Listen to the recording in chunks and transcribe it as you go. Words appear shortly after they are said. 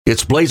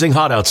It's blazing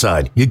hot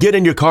outside. You get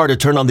in your car to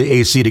turn on the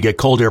AC to get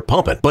cold air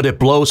pumping, but it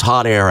blows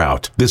hot air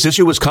out. This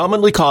issue is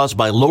commonly caused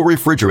by low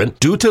refrigerant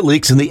due to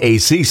leaks in the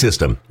AC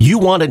system. You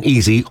want an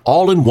easy,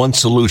 all-in-one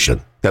solution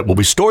that will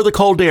restore the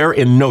cold air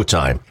in no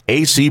time.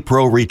 AC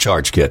Pro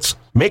Recharge Kits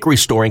make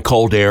restoring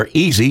cold air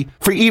easy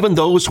for even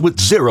those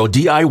with zero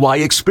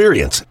DIY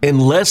experience in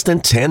less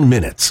than 10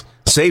 minutes.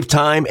 Save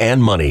time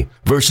and money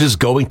versus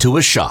going to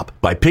a shop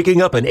by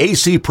picking up an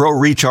AC Pro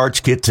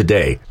Recharge Kit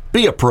today.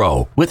 Be a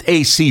pro with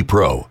AC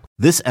Pro.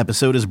 This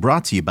episode is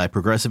brought to you by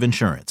Progressive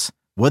Insurance.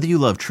 Whether you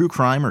love true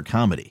crime or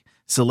comedy,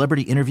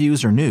 celebrity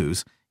interviews or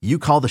news, you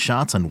call the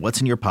shots on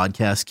what's in your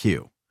podcast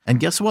queue. And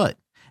guess what?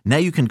 Now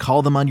you can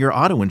call them on your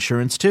auto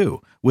insurance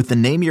too with the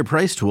Name Your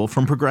Price tool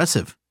from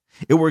Progressive.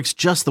 It works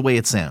just the way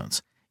it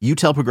sounds. You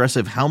tell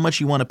Progressive how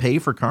much you want to pay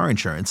for car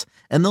insurance,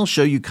 and they'll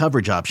show you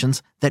coverage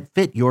options that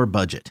fit your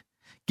budget.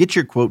 Get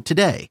your quote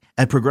today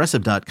at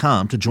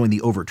Progressive.com to join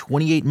the over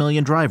 28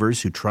 million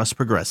drivers who trust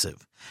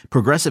Progressive.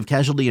 Progressive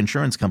Casualty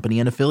Insurance Company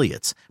and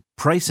Affiliates.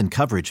 Price and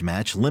coverage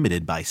match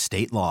limited by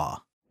state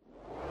law.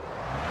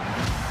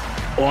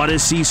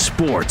 Odyssey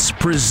Sports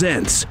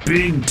presents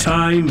Big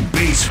Time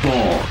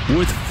Baseball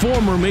with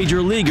former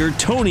Major Leaguer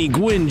Tony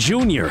Gwynn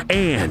Jr.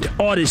 and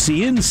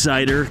Odyssey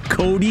insider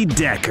Cody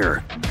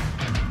Decker.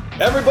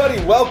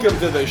 Everybody, welcome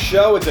to the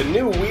show. It's a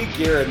new week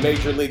here in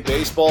Major League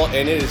Baseball,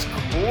 and it is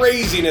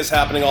craziness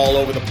happening all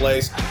over the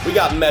place. We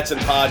got Mets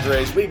and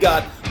Padres. We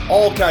got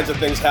all kinds of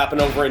things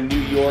happen over in New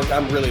York.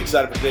 I'm really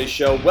excited for today's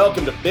show.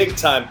 Welcome to Big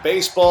Time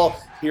Baseball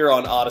here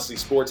on Odyssey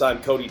Sports.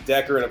 I'm Cody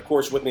Decker, and of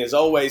course with me as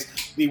always,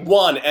 the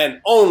one and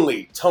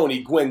only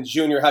Tony Gwynn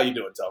Jr. How you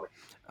doing, Tony?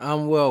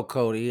 I'm well,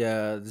 Cody.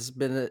 This has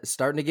been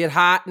starting to get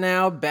hot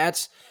now.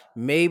 Bats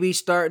maybe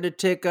starting to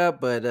tick up,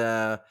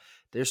 but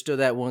there's still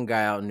that one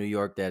guy out in New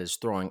York that is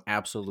throwing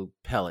absolute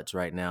pellets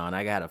right now, and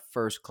I got a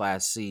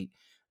first-class seat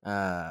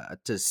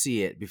to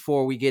see it.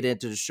 Before we get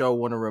into the show, I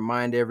want to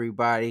remind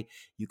everybody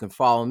you can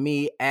follow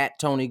me at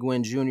Tony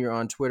Gwynn Jr.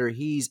 on Twitter.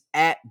 He's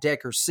at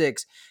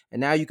Decker6, and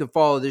now you can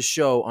follow this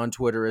show on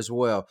Twitter as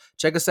well.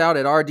 Check us out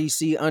at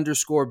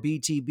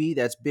RDC_BTB.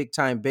 That's Big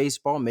Time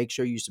Baseball. Make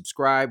sure you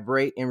subscribe,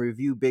 rate, and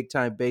review Big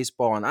Time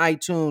Baseball on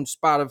iTunes,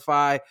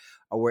 Spotify,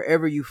 or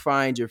wherever you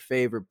find your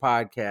favorite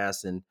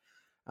podcasts. And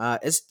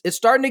it's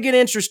starting to get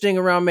interesting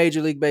around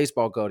Major League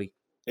Baseball, Cody.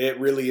 It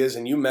really is,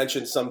 and you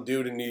mentioned some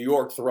dude in New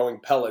York throwing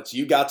pellets.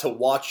 You got to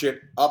watch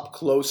it up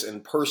close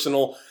and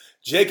personal.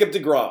 Jacob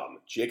deGrom.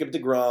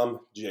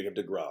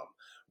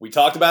 We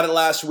talked about it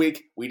last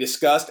week. We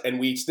discussed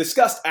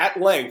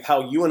at length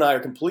how you and I are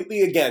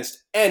completely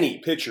against any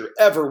pitcher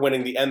ever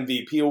winning the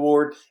MVP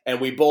award, and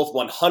we both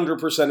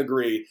 100%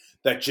 agree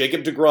that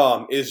Jacob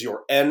deGrom is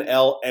your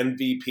NL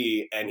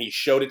MVP, and he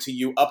showed it to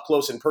you up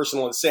close and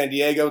personal in San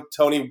Diego.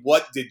 Tony,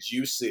 what did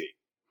you see?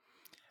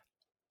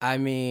 I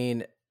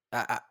mean,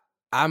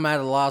 I'm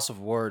at a loss of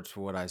words for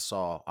what I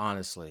saw,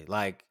 honestly.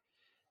 Like,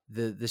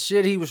 the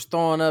shit he was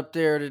throwing up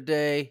there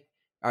today,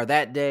 or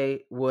that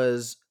day,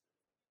 was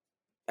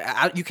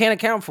you can't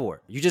account for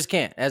it. You just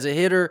can't. As a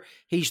hitter,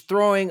 he's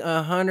throwing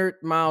 100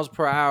 miles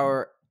per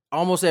hour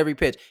almost every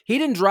pitch. He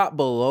didn't drop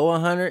below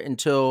 100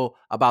 until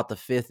about the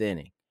fifth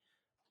inning.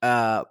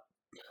 All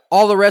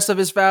the rest of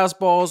his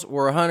fastballs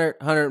were 100,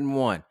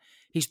 101.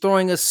 He's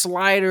throwing a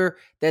slider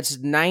that's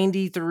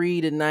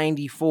 93 to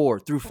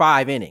 94 through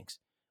 5 innings.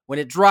 When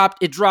it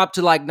dropped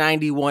to like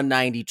 91,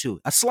 92.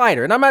 A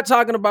slider. And I'm not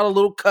talking about a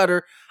little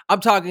cutter.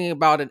 I'm talking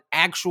about an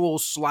actual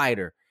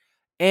slider.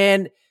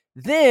 And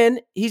then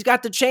he's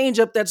got the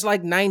changeup that's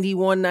like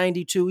 91,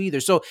 92 either.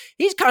 So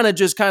he's kind of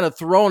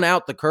thrown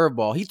out the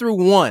curveball. He threw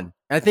one.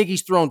 I think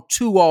he's thrown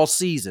 2 all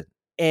season.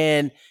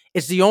 And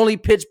it's the only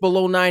pitch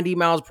below 90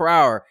 miles per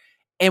hour.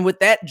 And with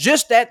that,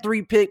 just that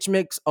 3-pitch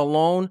mix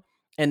alone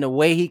and the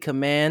way he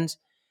commands,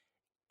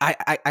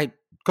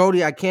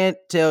 Cody, I can't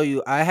tell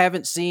you. I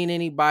haven't seen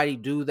anybody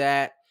do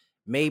that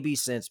maybe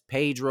since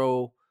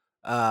Pedro.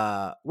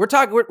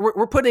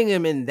 We're putting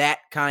him in that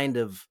kind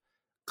of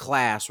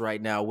class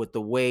right now with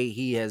the way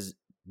he has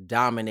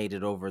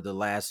dominated over the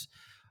last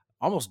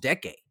almost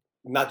decade.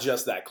 Not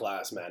just that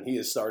class, man. He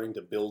is starting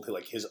to build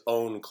like his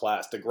own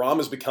class. deGrom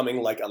is becoming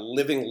like a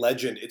living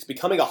legend. It's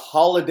becoming a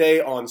holiday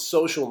on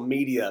social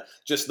media.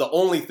 Just the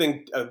only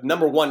thing,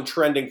 number one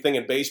trending thing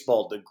in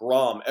baseball,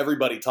 deGrom.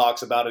 Everybody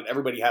talks about it.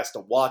 Everybody has to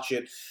watch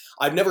it.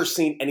 I've never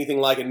seen anything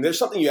like it. And there's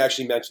something you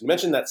actually mentioned. You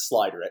mentioned that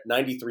slider at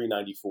 93,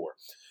 94.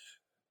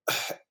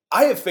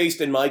 I have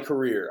faced in my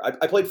career,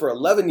 I played for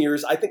 11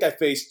 years. I think I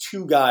faced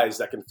 2 guys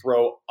that can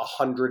throw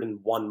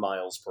 101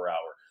 miles per hour.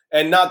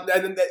 And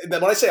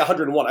when I say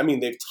 101, I mean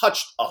they've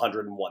touched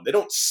 101. They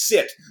don't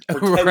sit for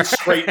 10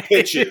 straight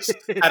pitches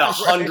at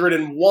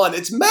 101.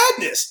 It's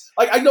madness.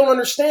 I don't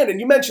understand. And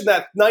you mentioned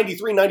that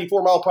 93,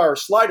 94 mile per hour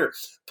slider.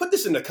 Put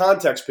this into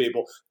context,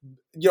 people.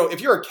 You know, if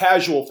you're a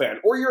casual fan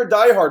or you're a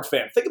diehard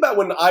fan, think about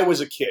when I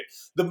was a kid.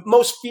 The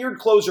most feared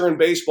closer in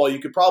baseball, you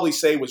could probably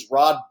say, was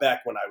Rod Beck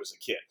when I was a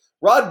kid.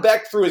 Rod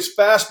Beck threw his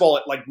fastball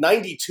at like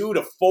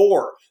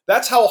 92-4.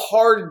 That's how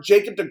hard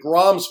Jacob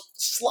deGrom's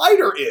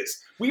slider is.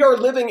 We are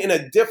living in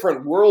a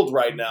different world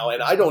right now,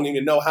 and I don't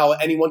even know how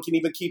anyone can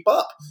even keep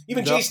up.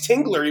 Even Jace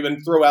Tingler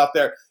even threw out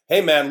there,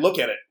 hey, man, look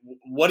at it.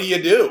 What do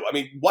you do? I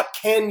mean, what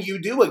can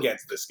you do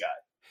against this guy?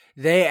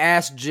 They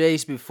asked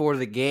Jace before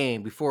the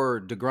game, before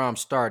DeGrom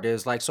started, it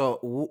was like,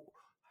 so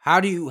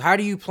how do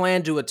you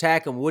plan to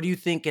attack him? What do you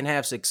think can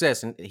have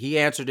success? And he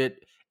answered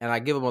it, and I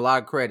give him a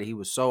lot of credit. He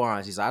was so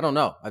honest. He said, I don't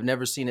know. I've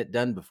never seen it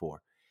done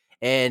before.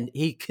 And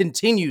he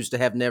continues to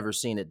have never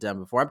seen it done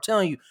before. I'm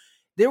telling you,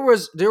 there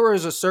was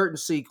a certain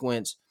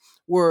sequence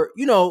where,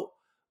 you know,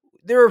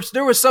 there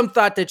was some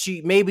thought that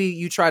maybe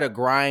you try to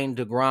grind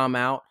DeGrom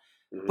out,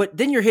 but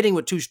then you're hitting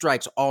with 2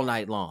 strikes all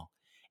night long.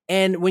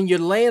 And when you're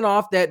laying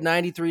off that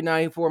 93,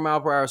 94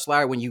 mile per hour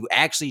slider, when you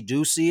actually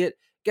do see it,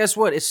 guess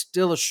what? It's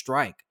still a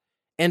strike.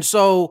 And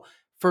so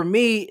for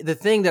me, the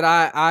thing that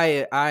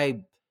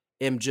I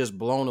am just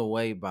blown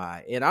away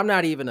by, and I'm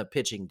not even a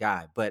pitching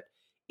guy, but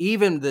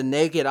even the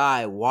naked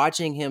eye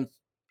watching him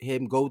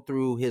go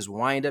through his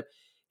windup,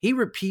 he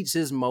repeats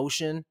his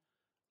motion.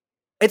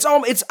 It's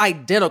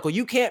identical.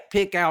 You can't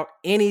pick out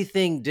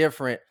anything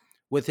different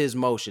with his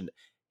motion.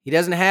 He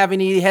doesn't have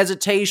any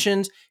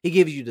hesitations. He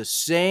gives you the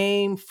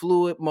same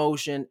fluid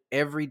motion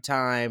every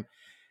time.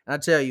 And I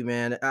tell you,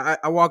 man,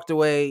 I walked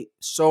away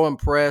so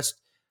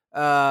impressed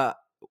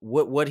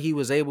what he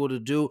was able to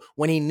do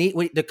when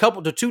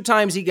the 2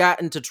 times he got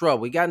into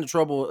trouble. He got into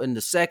trouble in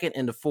the second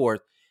and the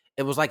fourth.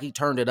 It was like he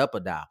turned it up a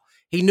dial.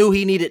 He knew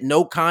he needed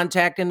no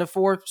contact in the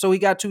fourth, so he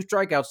got 2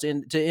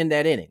 strikeouts to end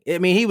that inning. I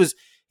mean, he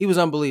was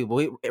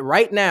unbelievable.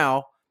 Right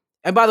now.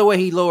 And by the way,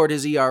 he lowered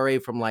his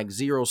ERA from like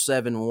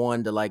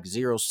 0.71 to like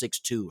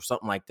 0.62 or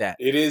something like that.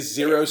 It is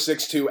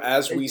 0.62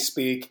 as we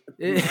speak.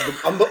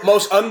 The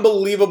most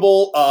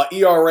unbelievable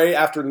ERA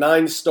after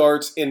 9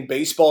 starts in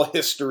baseball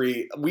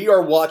history. We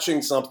are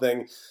watching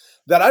something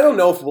that I don't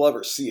know if we'll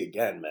ever see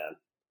again, man.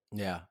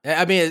 Yeah.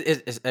 I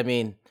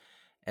mean,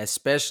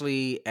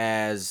 especially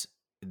as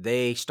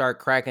they start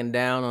cracking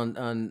down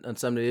on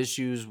some of the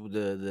issues,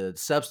 the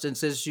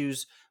substance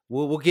issues.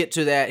 We'll get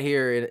to that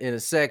here in a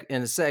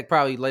sec,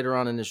 probably later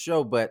on in the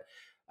show. But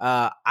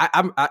I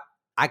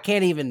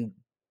can't even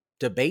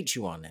debate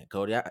you on that,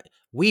 Cody.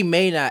 We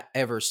may not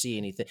ever see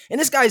anything. And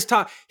this guy's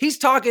he's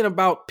talking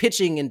about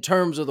pitching in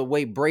terms of the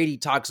way Brady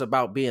talks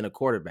about being a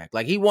quarterback.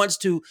 Like he wants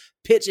to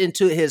pitch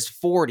into his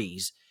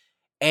 40s,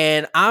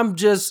 and I'm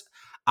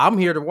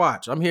here to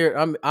watch. I'm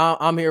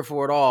here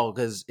for it all,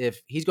 because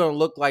if he's going to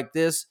look like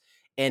this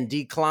and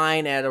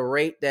decline at a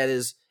rate that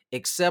is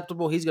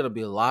acceptable, he's going to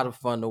be a lot of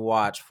fun to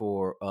watch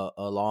for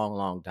a long,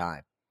 long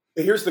time.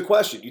 Here's the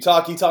question. He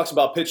talks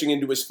about pitching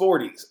into his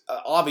 40s.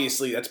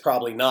 Obviously, that's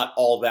probably not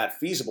all that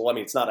feasible. I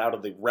mean, it's not out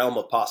of the realm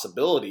of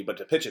possibility, but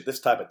to pitch at this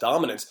type of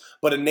dominance.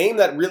 But a name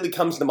that really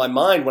comes to my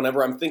mind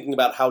whenever I'm thinking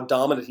about how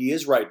dominant he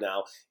is right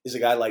now is a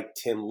guy like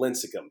Tim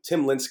Lincecum.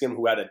 Tim Lincecum,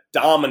 who had a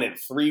dominant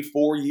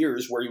 3-4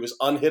 years where he was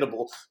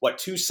unhittable,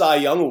 2 Cy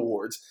Young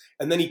awards,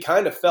 and then he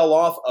kind of fell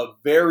off a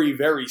very,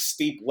 very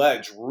steep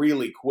ledge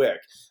really quick.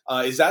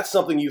 Is that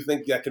something you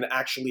think that can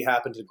actually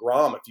happen to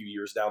DeGrom a few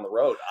years down the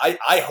road?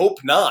 I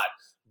hope not,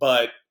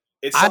 but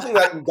it's something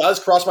that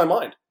does cross my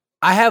mind.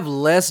 I have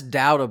less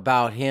doubt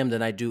about him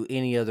than I do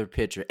any other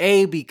pitcher.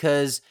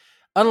 Because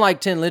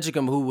unlike Tim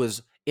Lincecum, who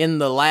was in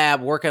the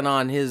lab working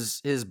on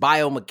his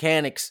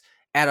biomechanics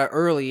at an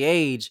early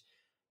age,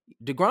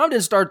 DeGrom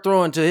didn't start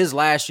throwing to his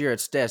last year at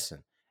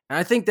Stetson. And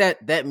I think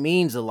that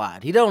means a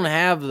lot. He don't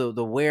have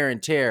the wear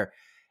and tear.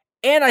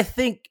 And I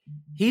think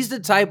he's the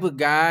type of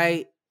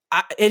guy.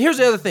 And here's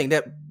the other thing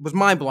that was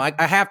mind-blowing.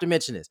 I have to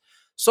mention this.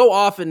 So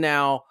often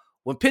now,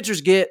 when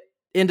pitchers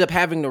end up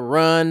having to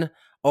run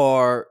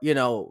or,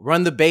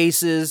 run the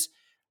bases,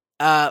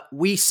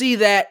 we see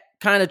that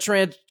kind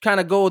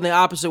of go in the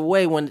opposite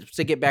way when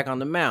they get back on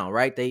the mound,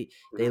 right? They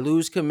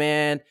lose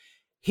command.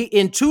 He,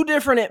 in 2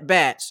 different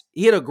at-bats,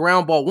 he hit a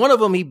ground ball. One of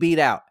them he beat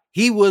out.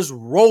 He was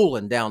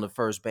rolling down the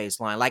first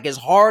baseline, like as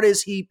hard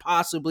as he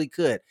possibly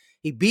could.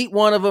 He beat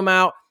one of them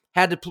out,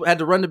 had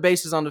to run the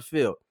bases on the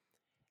field.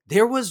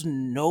 There was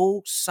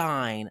no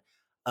sign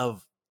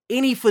of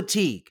any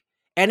fatigue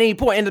at any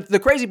point. And the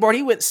crazy part,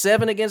 he went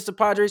 7 against the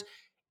Padres.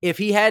 If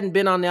he hadn't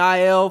been on the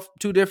IL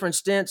 2 different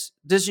stints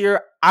this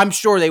year, I'm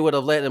sure they would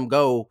have let him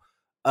go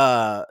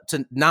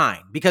to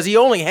 9, because he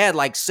only had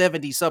like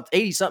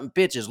 80-something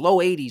pitches, low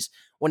 80s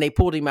when they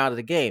pulled him out of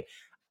the game.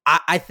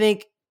 I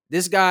think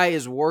this guy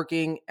is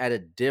working at a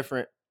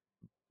different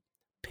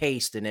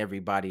pace than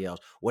everybody else.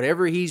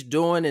 Whatever he's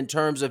doing in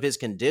terms of his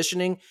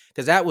conditioning,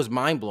 because that was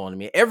mind-blowing to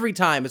me. Every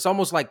time, it's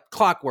almost like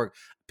clockwork.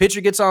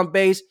 Pitcher gets on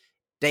base,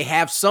 they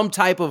have some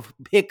type of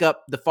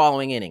hiccup the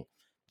following inning.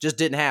 Just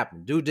didn't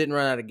happen. Dude didn't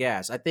run out of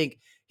gas. I think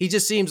he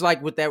just seems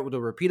like with the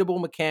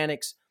repeatable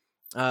mechanics,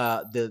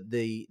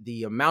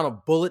 the amount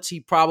of bullets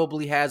he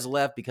probably has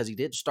left because he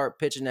didn't start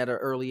pitching at an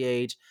early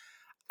age.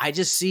 I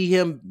just see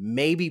him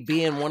maybe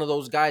being one of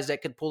those guys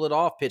that could pull it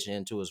off pitching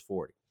into his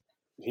 40.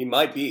 He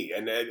might be,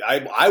 and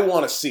I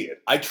want to see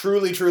it. I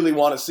truly, truly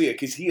want to see it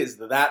because he is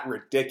that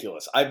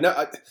ridiculous.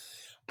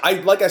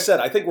 Like I said,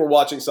 I think we're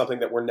watching something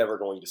that we're never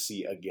going to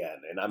see again,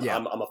 and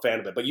I'm a fan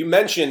of it. But you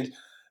mentioned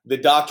the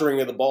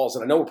doctoring of the balls,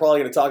 and I know we're probably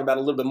going to talk about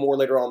it a little bit more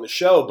later on in the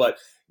show, but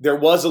there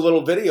was a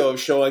little video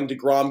showing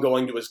DeGrom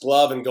going to his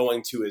glove and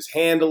going to his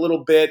hand a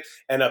little bit,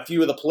 and a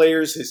few of the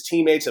players, his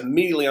teammates,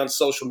 immediately on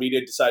social media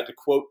decided to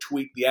quote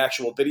tweet the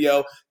actual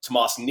video.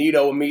 Tomas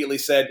Nido immediately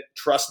said,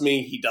 "Trust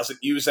me, he doesn't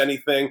use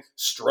anything."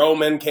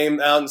 Stroman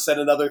came out and said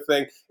another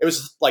thing. It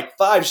was like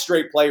 5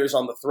 straight players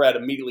on the thread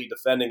immediately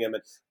defending him,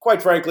 and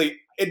quite frankly,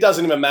 it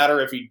doesn't even matter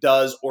if he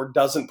does or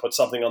doesn't put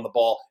something on the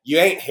ball. You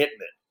ain't hitting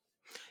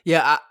it.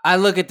 Yeah, I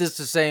look at this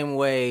the same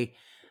way.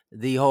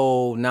 The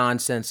whole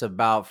nonsense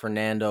about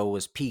Fernando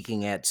was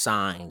peeking at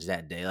signs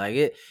that day.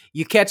 Like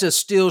you catch a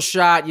still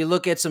shot, you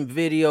look at some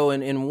video,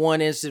 and in one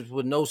instance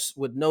with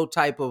no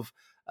type of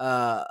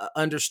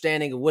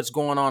understanding of what's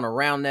going on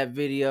around that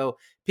video,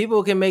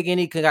 people can make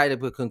any kind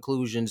of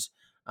conclusions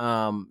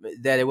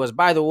that it was.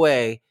 By the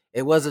way,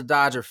 it was a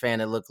Dodger fan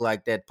that looked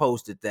like that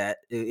posted that.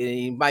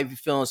 He might be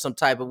feeling some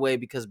type of way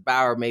because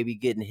Bauer may be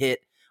getting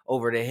hit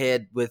over the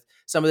head with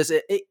some of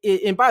this.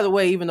 And by the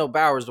way, even though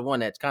Bauer is the one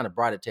that's kind of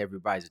brought it to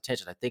everybody's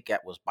attention, I think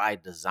that was by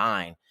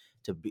design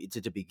to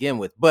begin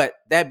with. But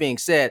that being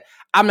said,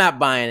 I'm not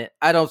buying it.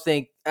 I don't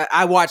think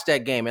I watched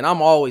that game, and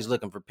I'm always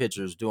looking for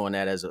pitchers doing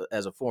that as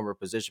a former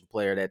position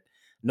player that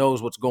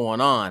knows what's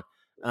going on.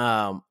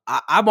 I'm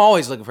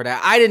always looking for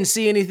that. I didn't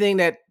see anything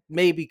that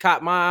maybe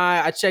caught my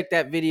eye. I checked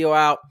that video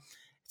out.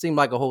 It seemed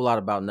like a whole lot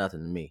about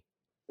nothing to me.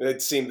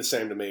 It seemed the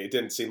same to me. It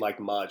didn't seem like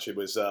much. It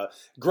was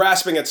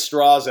grasping at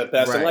straws at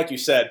best. Right. And like you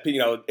said,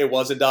 it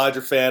was a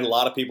Dodger fan. A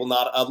lot of people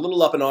not a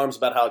little up in arms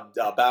about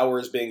how Bauer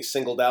is being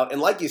singled out. And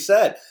like you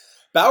said,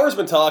 Bauer's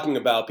been talking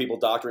about people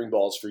doctoring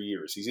balls for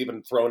years. He's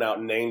even thrown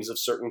out names of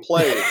certain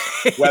players,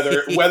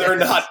 whether or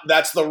not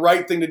that's the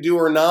right thing to do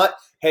or not.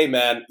 Hey,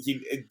 man,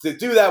 to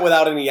do that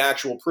without any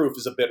actual proof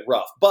is a bit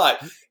rough.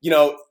 But,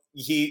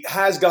 he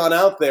has gone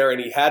out there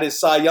and he had his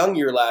Cy Young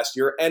year last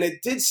year, and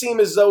it did seem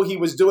as though he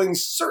was doing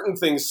certain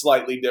things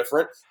slightly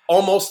different,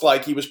 almost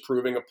like he was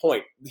proving a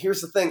point.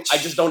 Here's the thing. I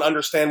just don't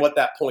understand what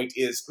that point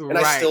is, and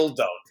right. I still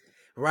don't.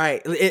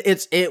 Right.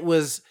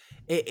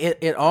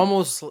 It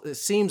almost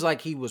seems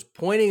like he was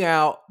pointing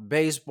out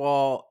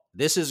baseball,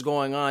 this is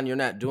going on, you're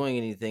not doing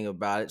anything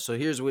about it, so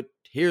here's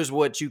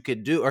what you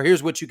could do, or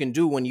here's what you can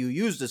do when you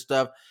use this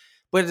stuff.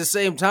 But at the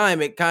same time,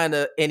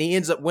 and he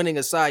ends up winning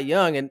a Cy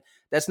Young, and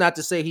that's not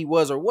to say he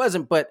was or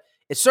wasn't, but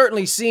it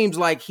certainly seems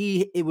like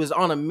it was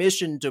on a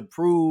mission to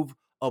prove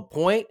a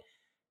point,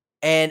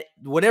 and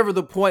whatever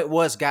the point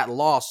was got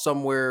lost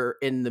somewhere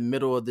in the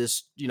middle of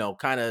this,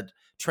 kind of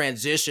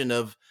transition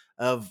of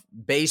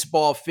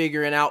baseball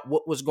figuring out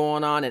what was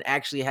going on and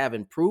actually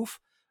having proof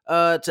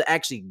to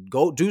actually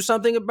go do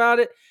something about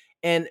it.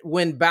 And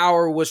when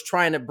Bauer was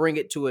trying to bring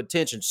it to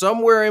attention,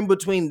 somewhere in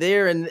between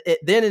there and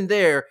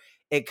there,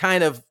 it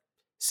kind of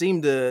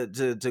seemed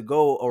to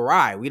go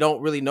awry. We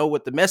don't really know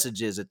what the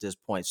message is at this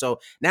point.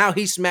 So now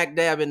he's smack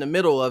dab in the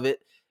middle of it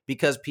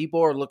because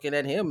people are looking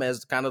at him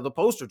as kind of the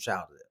poster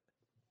child of it.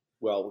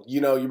 Well,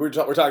 we're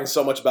talking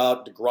so much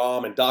about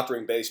DeGrom and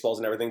doctoring baseballs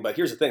and everything, but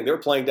here's the thing. They're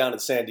playing down in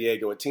San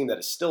Diego, a team that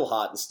is still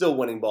hot and still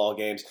winning ball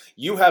games.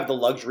 You have the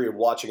luxury of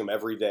watching him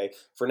every day.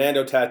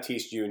 Fernando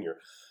Tatis Jr.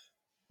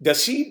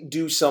 Does he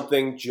do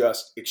something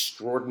just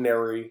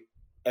extraordinary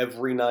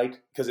every night?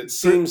 Because it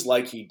seems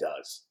like he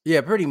does.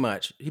 Yeah, pretty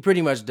much. He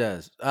pretty much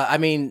does.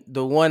 The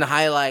one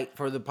highlight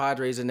for the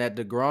Padres in that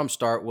DeGrom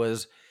start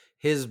was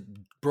his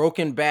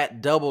broken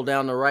bat double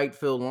down the right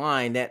field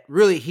line that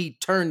really he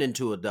turned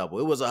into a double.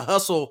 It was a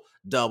hustle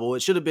double.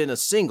 It should have been a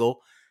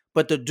single,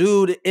 but the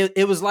dude,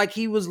 it was like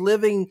he was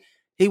living.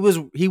 He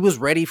was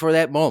ready for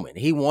that moment.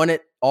 He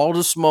wanted all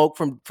the smoke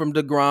from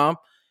DeGrom,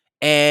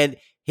 and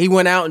he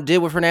went out and did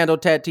what Fernando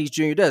Tatis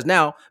Jr. does.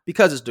 Now,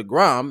 because it's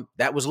DeGrom,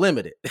 that was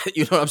limited.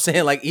 You know what I'm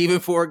saying? Like, even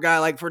for a guy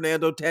like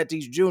Fernando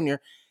Tatis Jr.,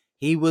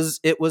 it was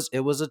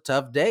a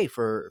tough day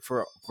for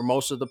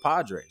most of the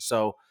Padres.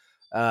 So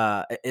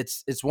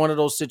it's one of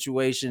those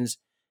situations,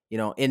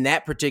 in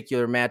that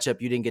particular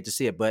matchup, you didn't get to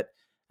see it. But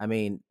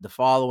the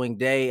following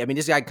day,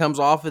 this guy comes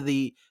off of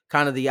the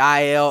kind of the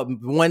IL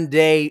one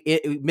day,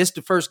 missed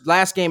the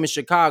last game in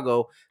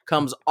Chicago,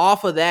 comes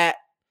off of that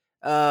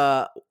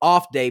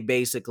off day,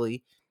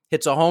 basically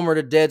hits a homer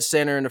to dead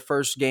center in the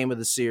first game of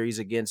the series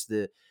against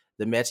the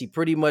Mets. He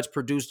pretty much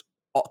produced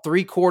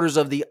 3/4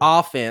 of the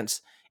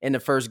offense in the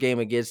first game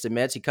against the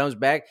Mets. He comes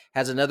back,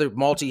 has another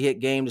multi-hit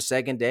game the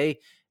second day,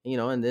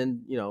 and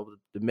then,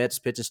 the Mets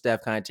pitching staff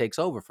kind of takes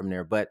over from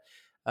there. But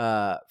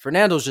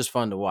Fernando's just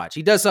fun to watch.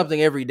 He does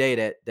something every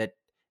day that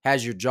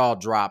has your jaw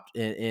dropped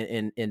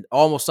in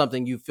almost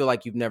something you feel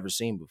like you've never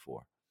seen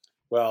before.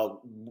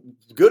 Well,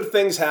 good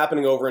things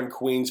happening over in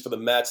Queens for the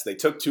Mets. They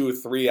took 2 or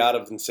 3 out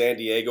of San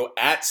Diego,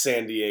 at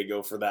San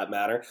Diego for that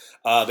matter.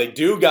 They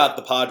do got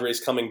the Padres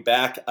coming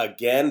back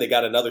again. They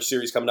got another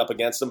series coming up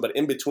against them, but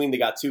in between they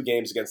got 2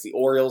 games against the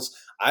Orioles.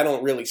 I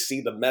don't really see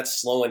the Mets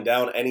slowing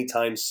down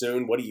anytime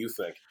soon. What do you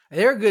think?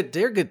 They're good.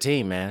 They're a good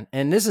team, man.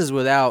 And this is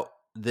without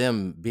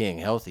them being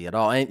healthy at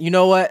all. And you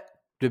know what?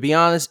 To be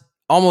honest,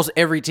 almost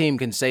every team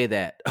can say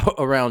that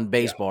around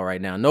baseball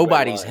right now.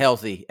 Nobody's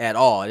healthy at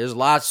all. There's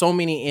so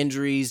many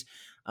injuries,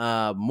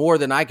 more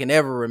than I can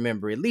ever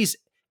remember. At least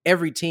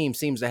every team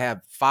seems to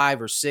have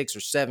 5 or 6 or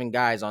 7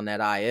 guys on that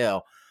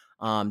IL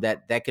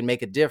that can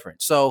make a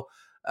difference. So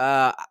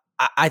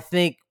I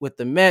think with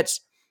the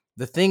Mets,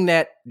 the thing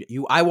that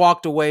I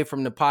walked away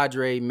from the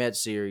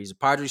Padres-Mets series, the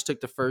Padres took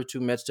the first 2,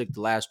 Mets took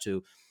the last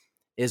 2,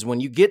 is when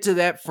you get to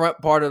that front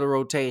part of the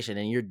rotation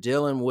and you're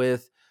dealing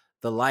with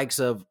the likes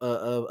of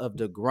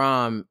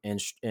DeGrom and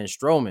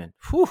Stroman.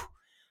 Whew,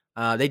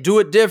 they do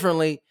it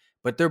differently,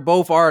 but they're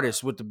both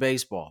artists with the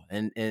baseball,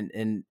 and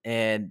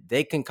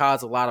they can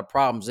cause a lot of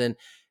problems. And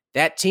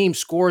that team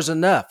scores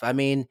enough. I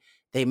mean,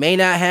 they may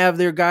not have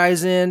their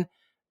guys in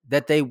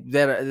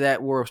that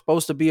were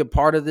supposed to be a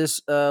part of this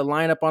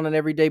lineup on an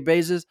everyday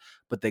basis,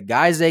 but the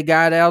guys they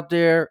got out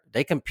there,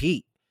 they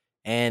compete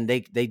and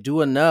they do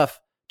enough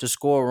to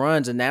score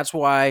runs, and that's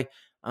why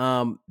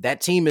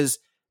that team is.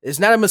 It's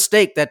not a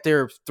mistake that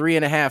they're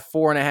 3.5,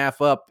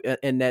 4.5 up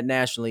in that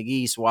National League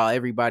East, while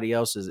everybody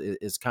else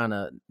is kind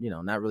of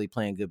not really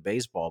playing good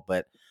baseball.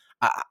 But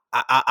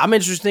I'm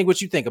interested in what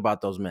you think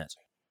about those Mets.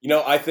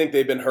 I think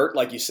they've been hurt,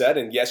 like you said,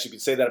 and yes, you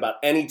could say that about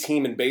any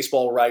team in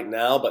baseball right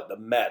now, but the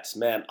Mets,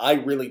 man, I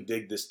really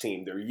dig this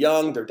team. They're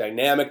young, they're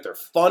dynamic, they're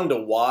fun to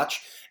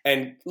watch,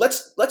 and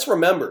let's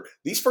remember,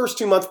 these first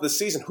 2 months of the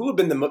season, who have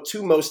been the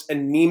 2 most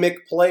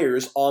anemic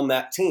players on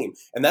that team?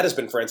 And that has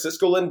been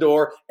Francisco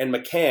Lindor and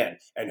McCann.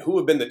 And who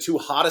have been the 2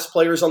 hottest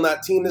players on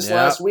that team this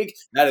last week?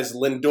 That is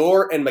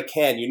Lindor and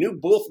McCann. You knew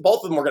both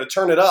of them were going to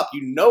turn it up.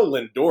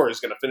 Lindor is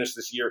going to finish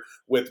this year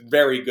with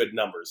very good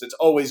numbers. It's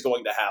always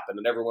going to happen,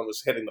 and everyone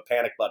was hitting the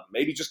panic button.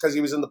 Maybe just because he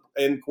was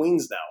in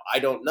Queens now. I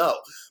don't know.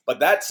 But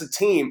that's a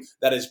team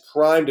that is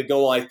primed to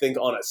go, I think,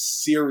 on a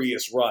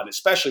serious run,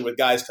 especially with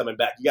guys coming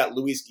back. You got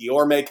Luis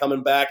Guillorme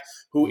coming back,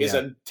 who is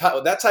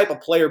that type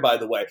of player, by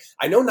the way.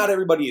 I know not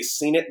everybody has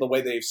seen it the way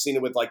they've seen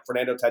it with like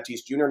Fernando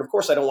Tatis Jr. And of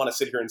course, I don't want to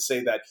sit here and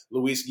say that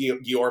Luis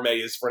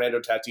Guillorme is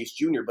Fernando Tatis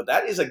Jr., but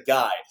that is a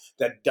guy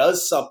that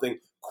does something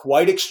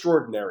quite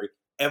extraordinary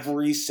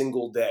every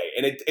single day.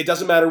 And it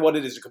doesn't matter what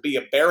it is. It could be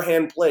a bare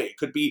hand play. It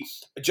could be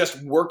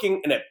just working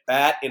in a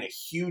bat in a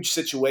huge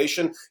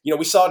situation.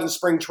 We saw it in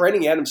spring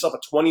training. He had himself a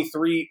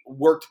 23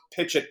 worked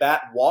pitch at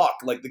bat walk.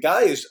 Like, the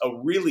guy is a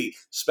really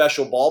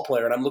special ball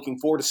player, and I'm looking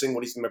forward to seeing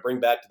what he's going to bring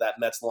back to that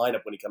Mets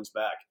lineup when he comes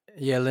back.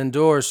 Yeah,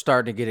 Lindor is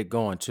starting to get it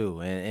going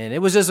too. And it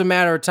was just a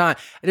matter of time.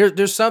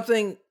 There's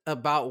something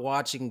about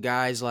watching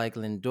guys like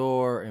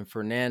Lindor and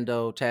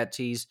Fernando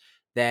Tatis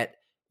that,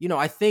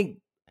 I think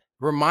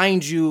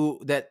remind you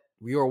that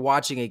you're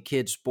watching a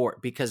kid's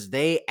sport, because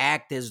they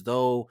act as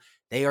though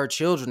they are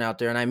children out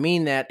there. And I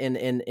mean that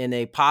in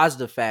a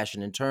positive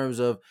fashion, in terms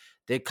of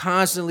they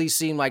constantly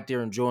seem like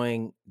they're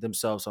enjoying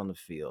themselves on the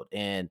field.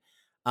 And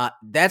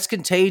that's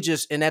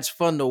contagious, and that's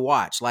fun to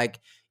watch. Like,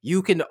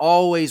 you can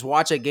always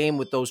watch a game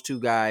with those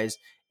 2 guys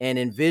and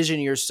envision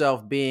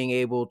yourself being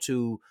able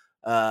to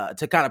kind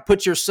of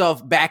put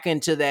yourself back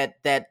into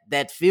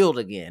that field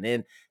again.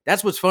 And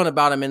that's what's fun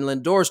about him. And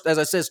Lindor, as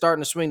I said,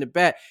 starting to swing the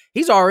bat,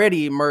 he's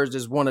already emerged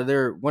as one of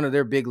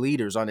their big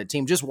leaders on the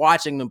team, just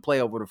watching them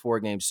play over the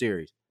 4-game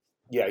series.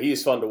 Yeah, he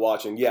is fun to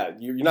watch, and yeah,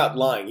 you're not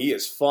lying. He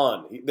is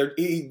fun.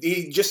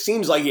 He just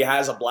seems like he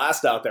has a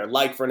blast out there,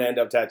 like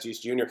Fernando Tatis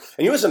Jr.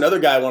 And here's another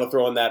guy I want to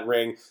throw in that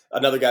ring,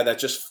 another guy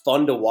that's just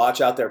fun to watch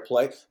out there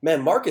play.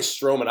 Man, Marcus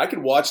Stroman, I could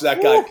watch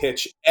that guy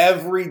pitch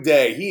every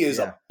day. He is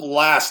a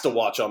blast to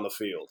watch on the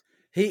field.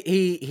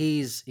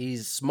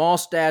 He's small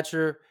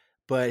stature,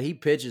 but he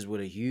pitches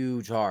with a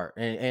huge heart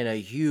and a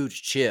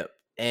huge chip.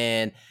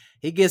 And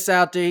he gets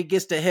out there, he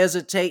gets to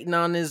hesitating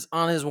on his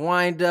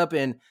wind up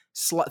and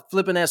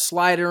flipping that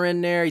slider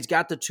in there. He's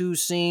got the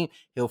 2-seam.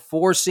 He'll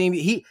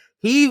 4-seam.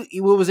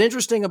 What was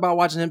interesting about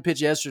watching him pitch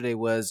yesterday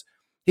was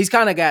he's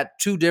kind of got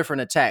 2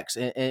 different attacks.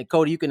 And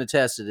Cody, you can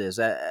attest to this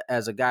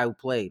as a guy who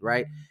played,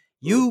 right?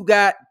 You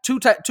got two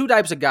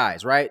types of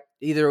guys, right?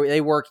 Either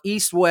they work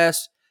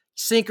east-west,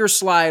 sinker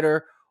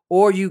slider,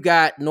 or you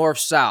got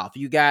north-south.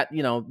 You got,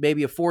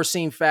 maybe a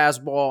 4-seam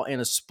fastball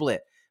and a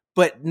split.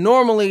 But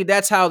normally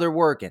that's how they're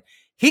working.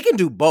 He can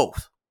do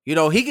both. He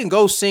can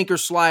go sinker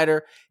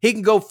slider. He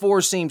can go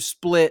 4-seam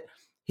split.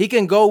 He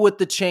can go with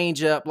the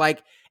changeup.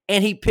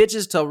 And he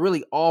pitches to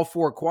really all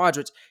 4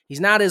 quadrants. He's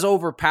not as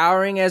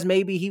overpowering as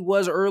maybe he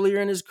was earlier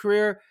in his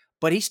career,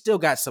 but he's still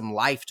got some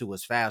life to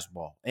his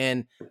fastball.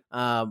 And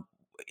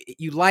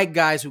you like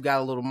guys who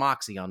got a little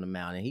moxie on the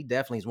mound, and he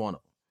definitely is one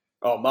of them.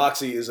 Oh,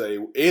 moxie is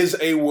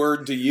a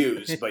word to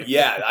use, but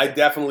yeah,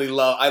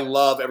 I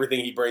love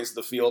everything he brings to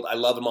the field. I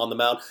love him on the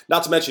mound.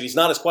 Not to mention, he's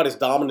not quite as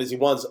dominant as he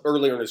was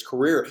earlier in his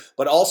career,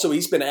 but also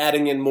he's been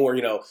adding in more,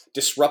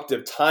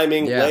 disruptive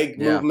timing, leg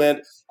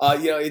movement.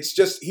 It's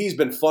just, he's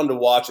been fun to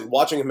watch, and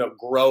watching him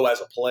grow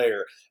as a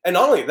player, and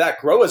not only that,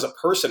 grow as a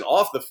person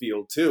off the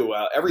field too.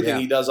 Everything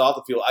he does off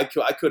the field,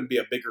 I couldn't be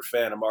a bigger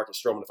fan of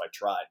Marcus Stroman if I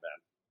tried, man.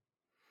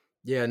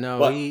 Yeah, no,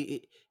 but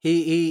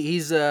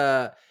he's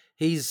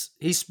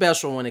he's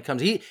special when it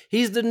comes.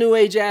 He's the new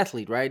age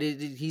athlete, right?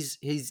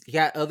 He's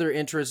got other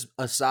interests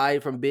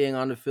aside from being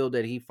on the field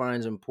that he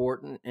finds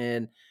important,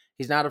 and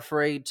he's not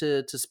afraid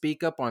to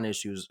speak up on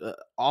issues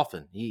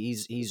often.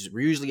 He's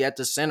usually at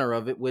the center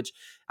of it, which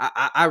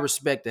I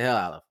respect the hell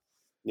out of.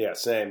 Yeah,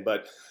 same.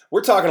 But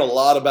we're talking a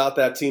lot about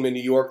that team in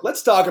New York.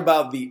 Let's talk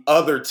about the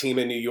other team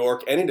in New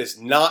York, and it is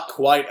not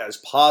quite as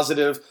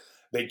positive.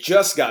 They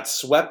just got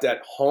swept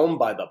at home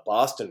by the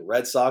Boston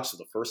Red Sox for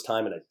the first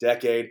time in a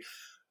decade.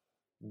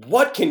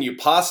 What can you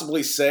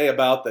possibly say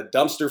about the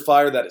dumpster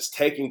fire that is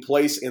taking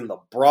place in the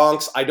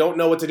Bronx? I don't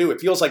know what to do. It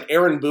feels like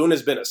Aaron Boone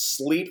has been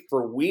asleep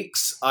for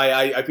weeks.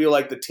 I feel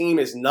like the team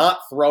is not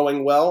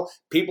throwing well.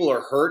 People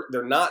are hurt.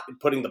 They're not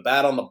putting the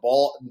bat on the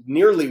ball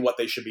nearly what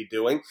they should be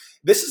doing.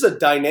 This is a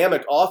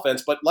dynamic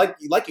offense, but like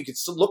you can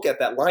look at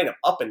that lineup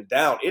up and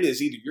down. It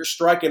is either you're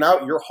striking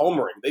out, you're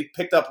homering. They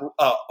picked up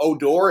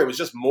Odor. It was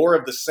just more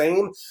of the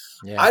same.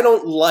 Yeah. I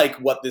don't like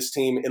what this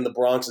team in the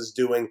Bronx is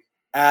doing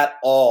at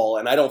all,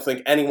 and I don't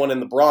think anyone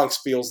in the Bronx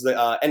feels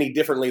any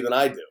differently than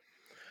I do.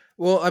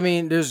 Well, I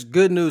mean, there's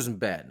good news and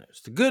bad news.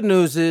 The good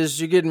news is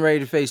you're getting ready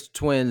to face the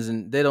Twins,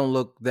 and they don't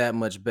look that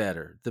much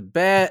better. The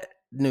bad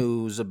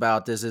news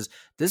about this is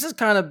this has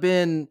kind of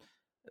been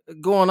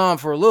going on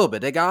for a little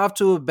bit. They got off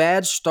to a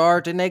bad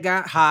start, and they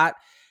got hot,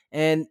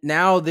 and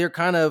now they're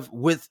kind of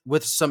with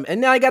some.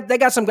 And now they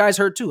got some guys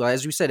hurt too.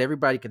 As you said,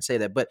 everybody can say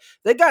that, but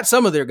they got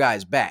some of their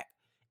guys back.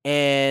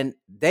 And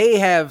they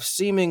have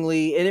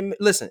seemingly, and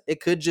listen,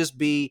 it could just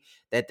be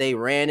that they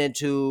ran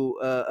into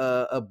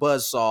a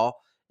buzzsaw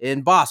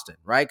in Boston,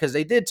 right? Because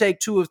they did take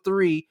 2 of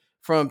 3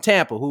 from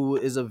Tampa, who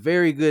is a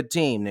very good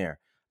team there.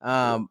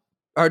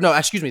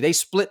 They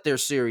split their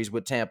series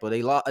with Tampa.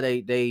 It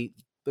was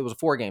a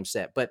 4-game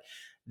set, but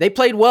they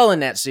played well in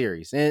that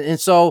series, and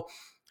so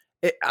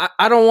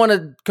I don't want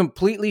to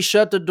completely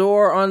shut the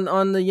door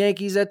on the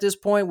Yankees at this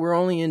point. We're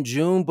only in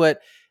June,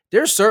 but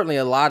there's certainly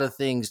a lot of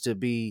things to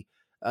be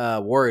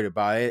worried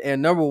about it.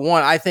 And number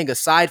one, I think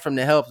aside from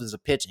the health is the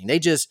pitching. They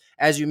just,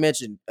 as you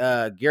mentioned,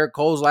 Garrett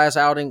Cole's last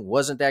outing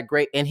wasn't that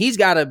great. And he's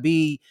got to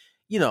be,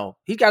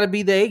 he's got to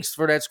be the ace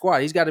for that squad.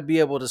 He's got to be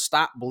able to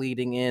stop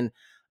bleeding in,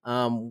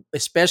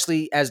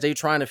 especially as they're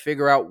trying to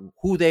figure out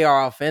who they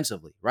are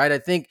offensively, right? I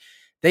think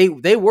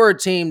they were a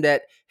team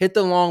that hit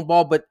the long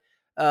ball, but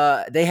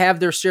they have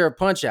their share of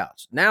punch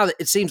outs. Now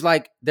it seems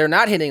like they're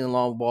not hitting the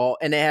long ball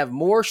and they have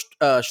more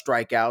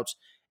strikeouts.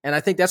 And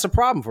I think that's a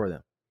problem for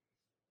them.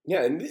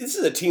 Yeah, and this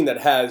is a team that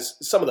has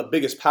some of the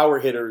biggest power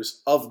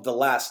hitters of the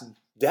last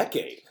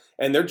decade,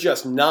 and they're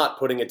just not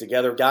putting it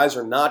together. Guys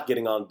are not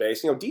getting on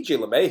base. DJ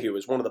LeMahieu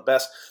is one of the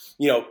best,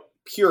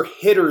 pure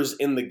hitters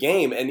in the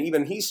game, and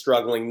even he's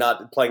struggling,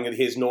 not playing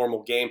his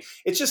normal game.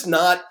 It's just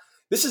not.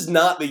 This is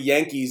not the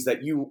Yankees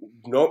that you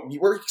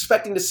were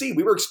expecting to see.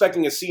 We were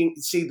expecting to see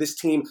this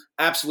team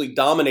absolutely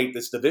dominate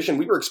this division.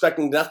 We were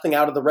expecting nothing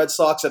out of the Red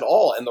Sox at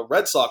all, and the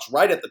Red Sox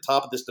right at the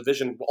top of this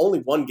division, only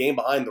 1 game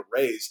behind the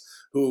Rays,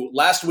 who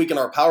last week in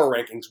our power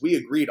rankings we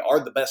agreed are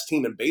the best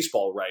team in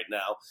baseball right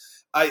now.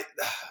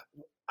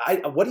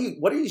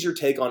 What is your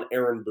take on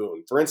Aaron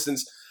Boone? For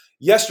instance,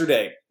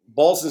 yesterday,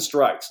 balls and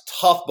strikes,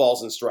 tough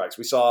balls and strikes.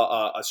 We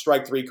saw a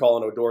strike 3 call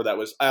on Odor that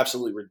was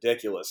absolutely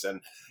ridiculous,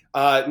 and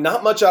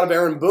not much out of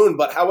Aaron Boone.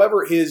 But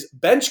however, his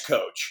bench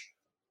coach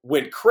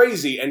went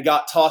crazy and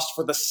got tossed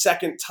for the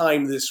 2nd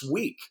time this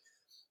week.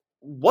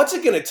 What's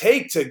it going to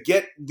take to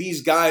get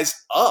these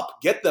guys up,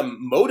 get them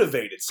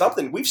motivated?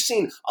 Something we've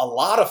seen a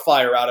lot of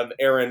fire out of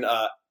Aaron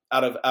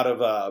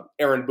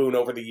Boone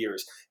over the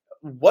years.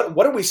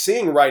 What are we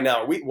seeing right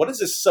now? What is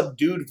this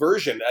subdued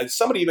version? As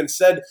somebody even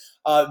said,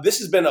 this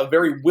has been a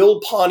very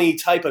Will Pawnee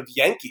type of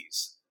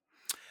Yankees.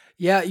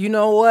 Yeah, you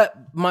know what?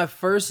 My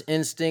first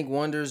instinct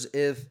wonders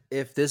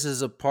if this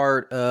is a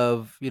part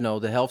of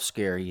the health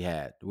scare he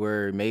had,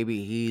 where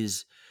maybe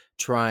he's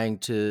trying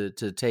to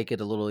take it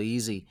a little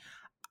easy.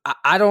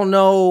 I don't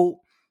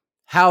know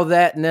how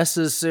that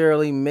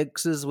necessarily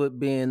mixes with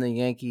being the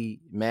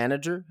Yankee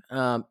manager.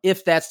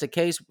 If that's the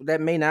case, that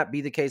may not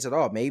be the case at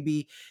all.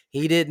 Maybe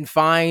he didn't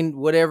find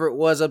whatever it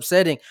was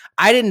upsetting.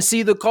 I didn't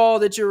see the call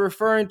that you're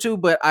referring to,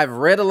 but I've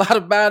read a lot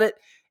about it,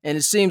 and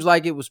it seems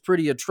like it was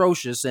pretty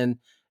atrocious. And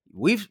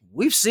we've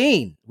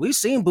seen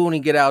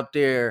Booney get out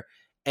there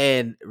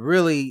and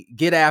really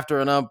get after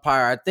an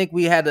umpire. I think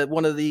we had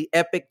one of the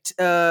epic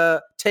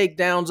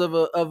takedowns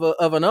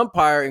of an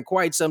umpire in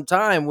quite some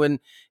time when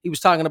he was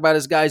talking about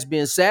his guys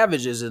being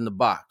savages in the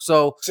box.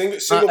 So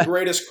single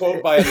greatest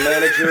quote by a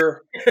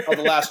manager of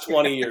the last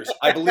 20 years.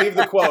 I believe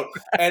the quote.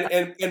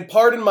 And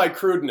pardon my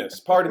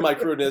crudeness,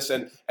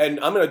 and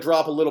I'm going to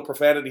drop a little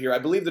profanity here. I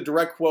believe the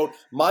direct quote,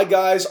 "My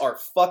guys are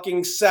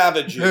fucking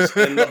savages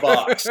in the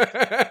box."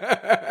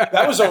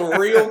 That was a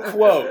real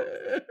quote.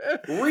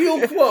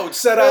 Real quote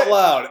said out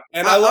loud,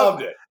 and I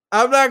loved it.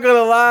 I'm not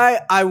gonna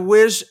lie. I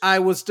wish I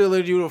was still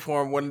in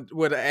uniform when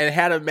and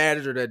had a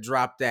manager that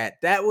dropped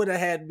that. That would have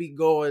had me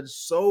going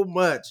so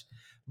much.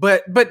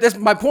 But that's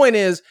my point.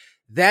 Is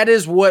that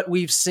is what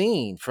we've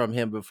seen from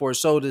him before.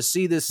 So to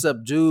see this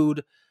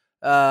subdued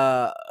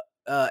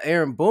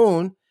Aaron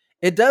Boone,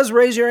 it does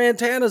raise your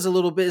antennas a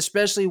little bit,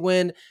 especially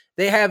when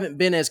they haven't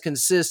been as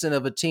consistent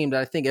of a team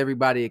that I think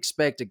everybody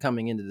expected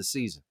coming into the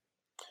season.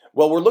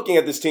 Well, we're looking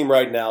at this team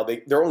right now.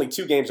 They're only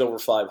 2 games over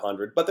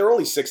 500, but they're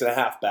only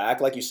 6.5 back.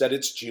 Like you said,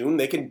 it's June.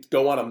 They can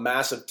go on a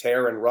massive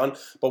tear and run.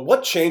 But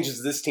what changes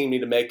does this team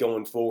need to make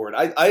going forward?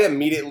 I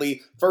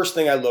immediately, first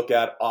thing I look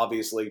at,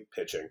 obviously,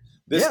 pitching.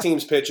 This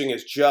team's pitching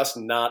is just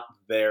not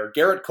there.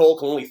 Garrett Cole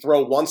can only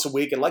throw once a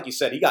week, and like you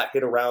said, he got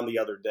hit around the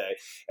other day.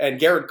 And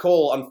Garrett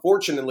Cole,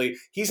 unfortunately,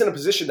 he's in a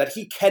position that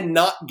he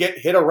cannot get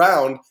hit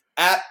around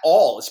at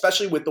all,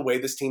 especially with the way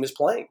this team is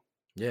playing.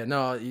 Yeah,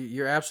 no,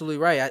 you're absolutely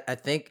right. I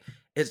think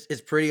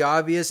it's pretty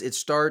obvious. It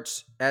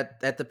starts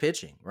at the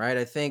pitching, right?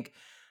 I think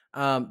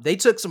they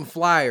took some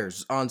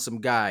flyers on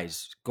some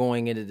guys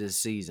going into this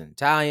season.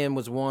 Taillon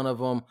was one of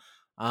them.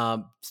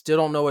 Still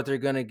don't know what they're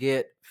going to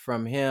get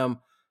from him.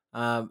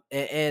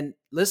 And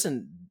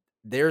listen,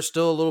 they're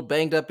still a little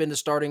banged up in the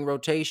starting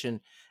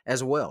rotation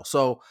as well.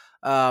 So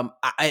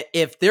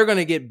if they're going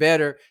to get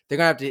better, they're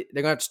going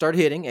to have to start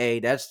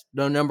hitting. That's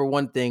the number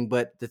one thing.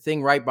 But the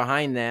thing right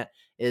behind that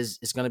is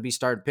it's going to be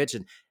starting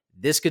pitching.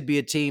 This could be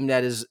a team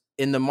that is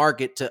in the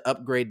market to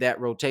upgrade that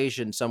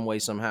rotation some way,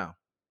 somehow.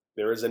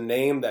 There is a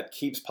name that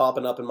keeps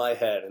popping up in my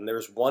head, and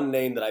there's one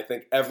name that I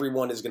think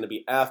everyone is going to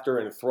be after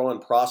and throwing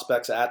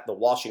prospects at, the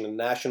Washington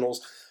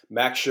Nationals,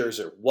 Max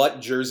Scherzer. What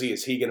jersey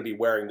is he going to be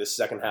wearing this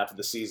second half of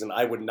the season?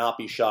 I would not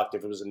be shocked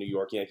if it was a New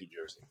York Yankee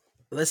jersey.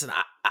 Listen,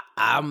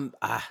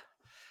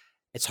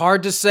 it's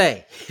hard to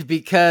say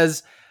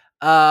because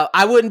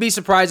I wouldn't be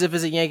surprised if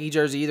it's a Yankee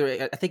jersey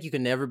either. I think you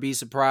can never be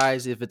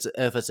surprised if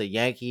it's a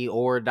Yankee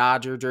or a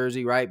Dodger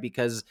jersey, right?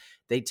 Because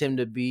they tend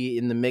to be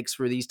in the mix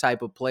for these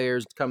type of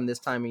players come this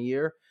time of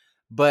year.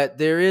 But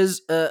there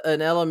is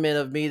an element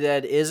of me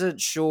that isn't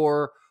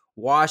sure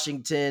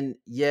Washington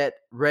yet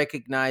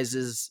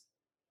recognizes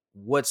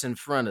what's in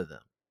front of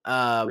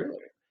them. Really?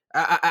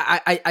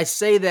 I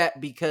say that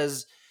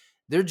because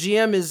their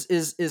GM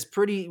is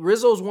pretty.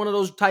 Rizzo's one of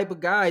those type of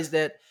guys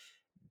that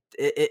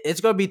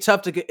it's going to be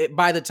tough to get.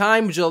 By the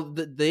time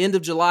the end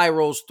of July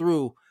rolls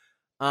through,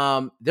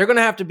 they're going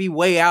to have to be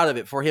way out of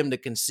it for him to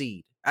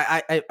concede.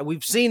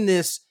 We've seen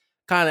this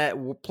kind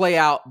of play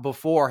out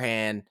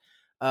beforehand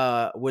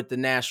with the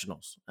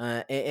Nationals,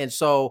 and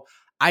so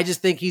I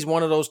just think he's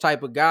one of those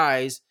type of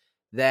guys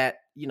that,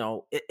 you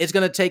know, it's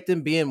going to take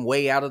them being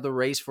way out of the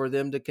race for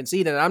them to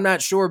concede. And I'm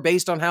not sure,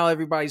 based on how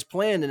everybody's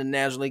playing in the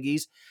National League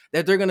East,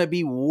 that they're going to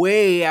be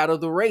way out of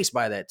the race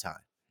by that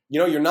time. You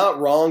know, you're not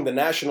wrong. The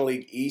National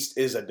League East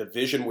is a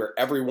division where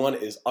everyone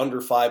is under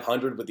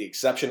 500 with the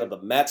exception of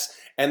the Mets.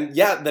 And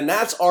yeah, the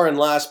Nats are in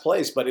last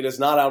place, but it is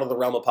not out of the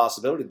realm of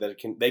possibility that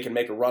they can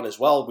make a run as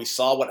well. We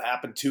saw what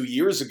happened 2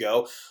 years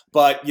ago,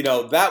 but you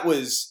know, that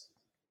was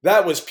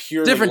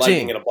purely different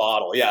lightning team in a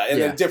bottle. Yeah,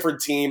 and a different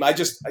team.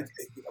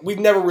 We've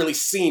never really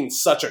seen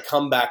such a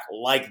comeback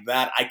like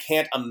that. I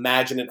can't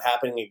imagine it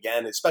happening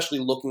again, especially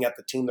looking at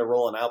the team they're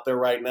rolling out there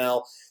right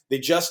now. There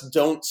just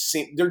doesn't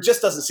seem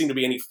to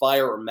be any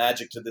fire or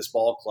magic to this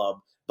ball club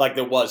like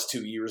there was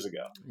 2 years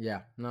ago.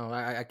 Yeah, no,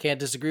 I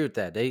can't disagree with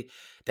that. They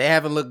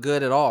haven't looked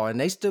good at all, and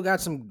they still got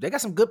some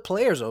good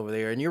players over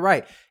there. And you're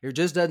right, there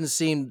just doesn't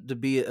seem to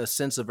be a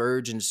sense of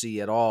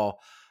urgency at all.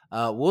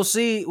 We'll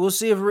see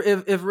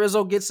if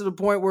Rizzo gets to the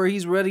point where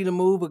he's ready to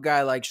move a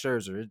guy like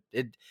Scherzer.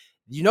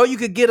 You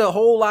could get a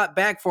whole lot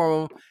back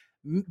from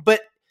him,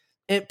 but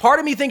part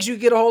of me thinks you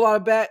get a whole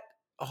lot back.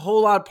 A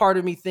whole lot of part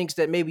of me thinks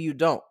that maybe you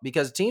don't,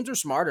 because teams are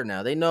smarter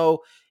now. They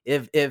know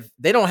if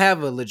they don't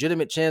have a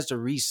legitimate chance to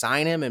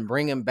re-sign him and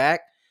bring him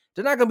back,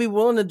 they're not going to be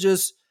willing to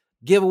just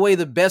give away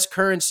the best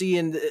currency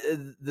and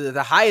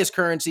the highest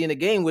currency in the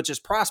game, which is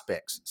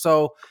prospects.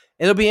 So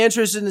it'll be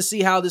interesting to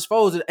see how this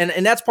folds.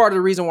 And that's part of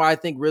the reason why I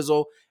think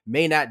Rizzo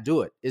may not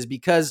do it, is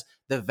because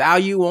the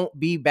value won't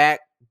be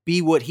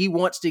what he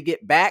wants to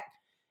get back.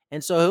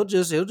 And so he'll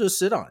just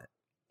sit on it.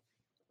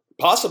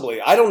 Possibly.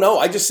 I don't know.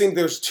 I just think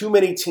there's too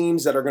many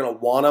teams that are going to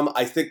want him.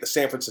 I think the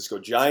San Francisco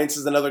Giants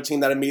is another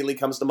team that immediately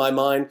comes to my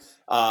mind.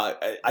 I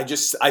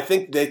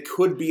think they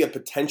could be a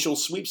potential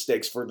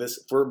sweepstakes for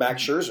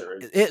Max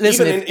Scherzer,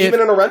 even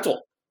in a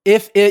rental.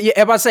 If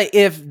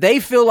they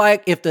feel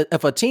like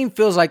if a team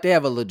feels like they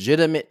have a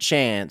legitimate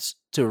chance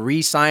to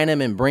re-sign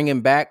him and bring him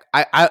back,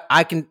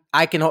 I can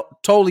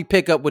totally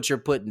pick up what you're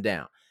putting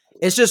down.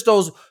 It's just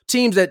those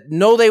teams that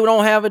know they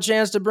don't have a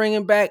chance to bring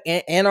him back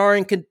and are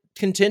in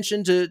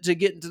contention to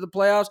get into the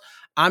playoffs.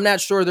 I'm not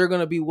sure they're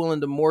going to be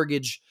willing to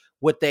mortgage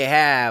what they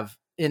have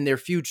in their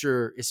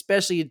future,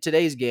 especially in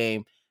today's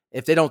game,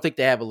 if they don't think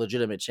they have a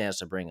legitimate chance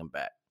to bring him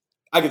back.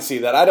 I can see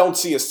that. I don't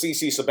see a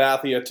CC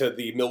Sabathia to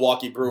the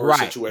Milwaukee Brewers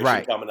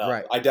situation coming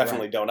up. I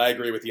definitely don't. I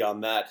agree with you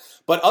on that.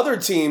 But other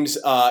teams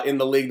in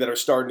the league that are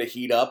starting to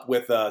heat up,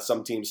 with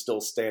some teams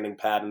still standing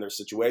pat in their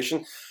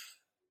situation,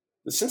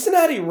 the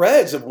Cincinnati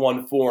Reds have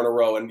won 4 in a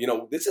row. And, you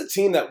know, this is a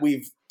team that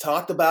we've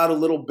talked about a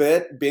little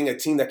bit, being a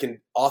team that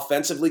can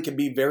offensively can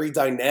be very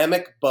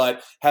dynamic,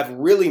 but have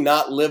really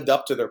not lived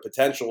up to their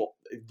potential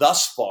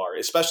thus far,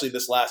 especially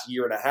this last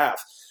year and a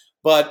half.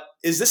 But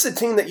is this a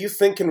team that you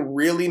think can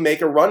really make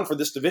a run for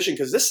this division?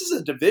 Because this is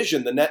a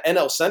division, the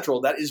NL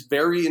Central, that is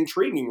very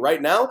intriguing.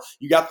 Right now,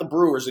 you got the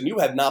Brewers, and you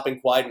have not been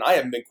quiet, and I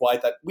haven't been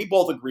quiet, that we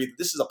both agree that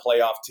this is a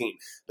playoff team.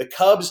 The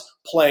Cubs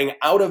playing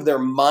out of their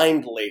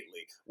mind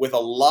lately with a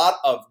lot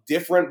of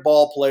different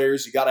ball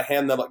players. You got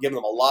to give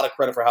them a lot of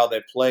credit for how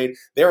they played.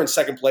 They're in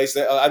second place.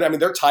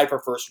 They're tied for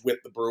first with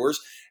the Brewers.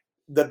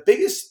 The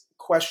biggest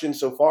question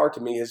so far to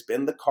me has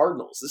been the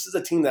Cardinals. This is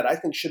a team that I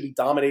think should be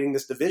dominating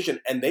this division,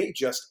 and they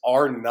just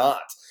are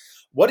not.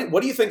 What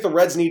do you think the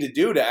Reds need to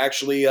do to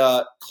actually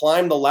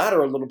climb the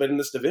ladder a little bit in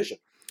this division?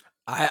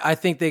 I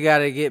think they got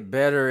to get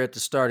better at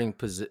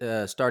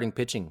the starting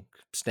pitching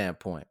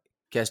standpoint.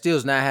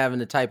 Castillo's not having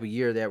the type of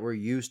year that we're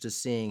used to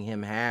seeing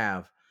him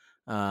have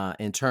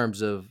in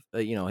terms of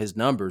his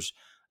numbers.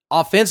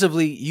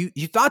 Offensively,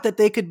 you thought that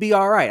they could be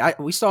all right.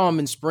 We saw him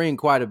in spring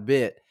quite a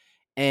bit.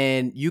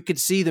 And you could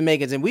see the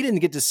makings, and we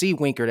didn't get to see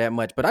Winker that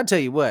much. But I tell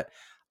you what,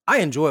 I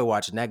enjoy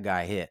watching that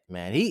guy hit.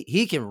 Man,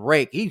 he can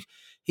rake.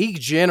 He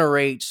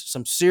generates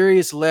some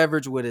serious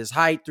leverage with his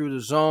height through the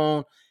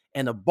zone,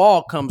 and the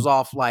ball comes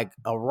off like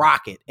a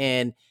rocket.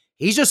 And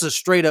he's just a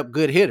straight up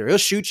good hitter. He'll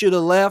shoot you to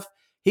the left.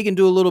 He can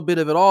do a little bit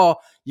of it all.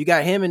 You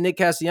got him and Nick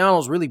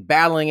Castellanos really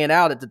battling it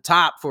out at the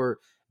top for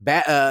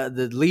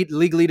the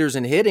league leaders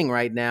in hitting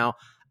right now.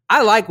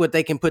 I like what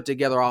they can put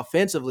together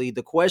offensively.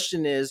 The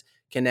question is,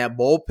 can that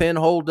bullpen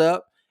hold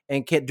up?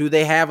 And do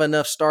they have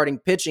enough starting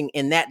pitching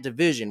in that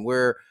division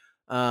where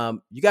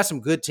you got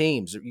some good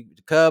teams?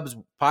 The Cubs,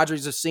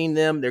 Padres have seen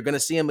them. They're going to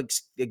see them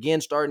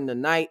again starting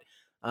tonight.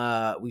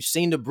 We've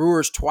seen the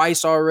Brewers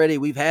twice already.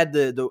 We've had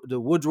the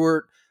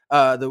Woodward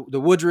Corbin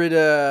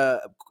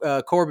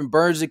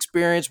Burns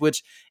experience,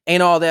 which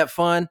ain't all that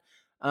fun.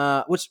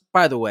 Which,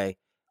 by the way,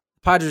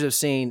 Padres have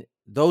seen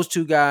those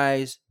two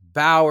guys,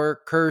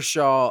 Bauer,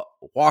 Kershaw,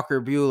 Walker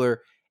Buehler,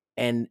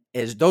 and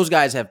as those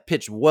guys have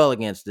pitched well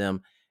against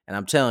them, and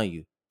I'm telling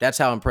you, that's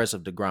how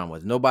impressive DeGrom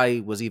was.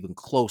 Nobody was even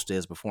close to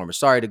his performance.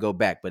 Sorry to go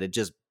back, but it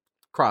just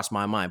crossed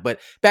my mind. But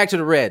back to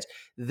the Reds.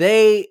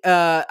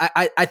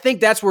 I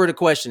think that's where the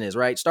question is,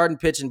 right? Starting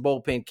pitching,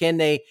 bullpen. Can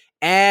they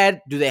add?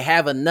 Do they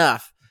have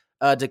enough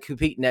to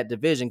compete in that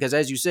division? Because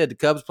as you said, the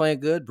Cubs playing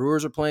good,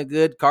 Brewers are playing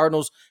good,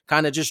 Cardinals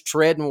kind of just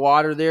treading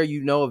water there.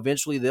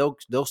 Eventually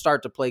they'll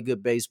start to play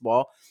good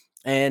baseball,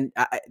 and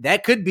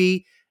that could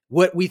be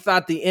what we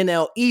thought the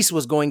NL East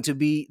was going to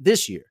be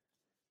this year.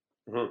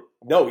 Mm-hmm.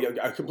 No,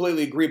 I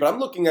completely agree. But I'm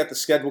looking at the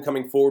schedule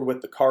coming forward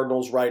with the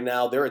Cardinals right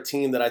now. They're a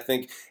team that I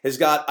think has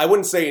got, I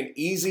wouldn't say an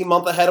easy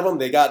month ahead of them.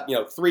 They got,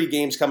 3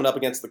 games coming up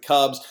against the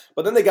Cubs.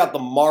 But then they got the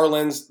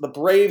Marlins, the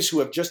Braves, who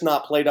have just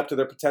not played up to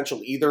their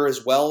potential either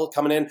as well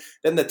coming in.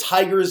 Then the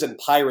Tigers and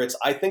Pirates.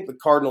 I think the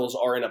Cardinals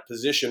are in a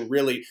position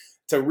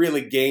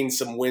to gain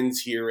some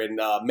wins here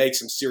and make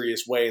some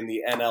serious way in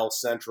the NL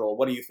Central.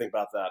 What do you think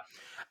about that?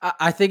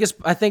 I think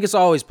it's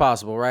always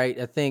possible, right?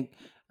 I think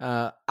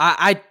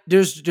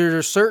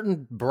there's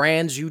certain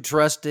brands you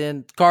trust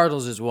in.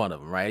 Cardinals is one of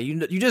them, right?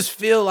 You just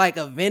feel like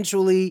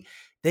eventually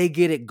they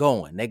get it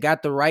going. They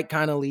got the right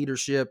kind of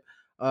leadership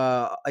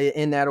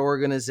in that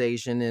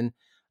organization,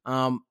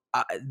 and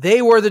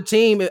they were the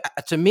team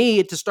to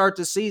me to start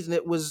the season.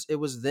 It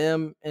was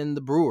them and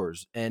the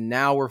Brewers, and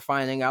now we're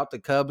finding out the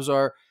Cubs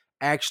are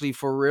actually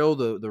for real.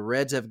 The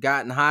Reds have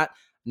gotten hot.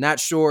 Not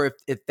sure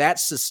if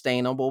that's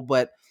sustainable,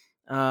 but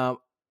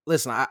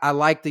listen, I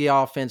like the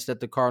offense that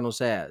the Cardinals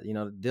had.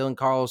 Dylan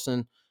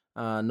Carlson,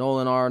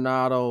 Nolan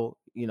Arenado,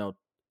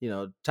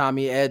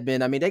 Tommy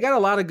Edman. I mean, they got a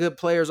lot of good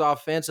players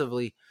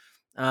offensively.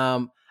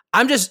 I'm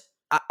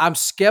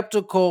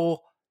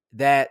skeptical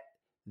that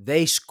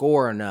they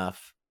score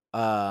enough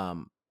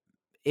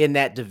in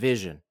that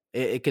division.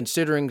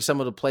 Considering some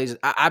of the plays,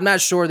 I'm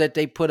not sure that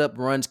they put up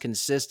runs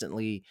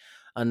consistently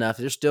enough.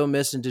 They're still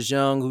missing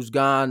DeJong, who's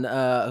gone,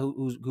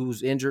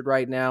 who's injured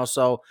right now.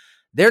 So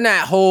they're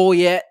not whole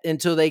yet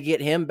until they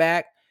get him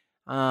back.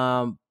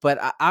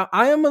 But I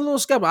am a little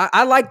skeptical.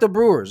 I like the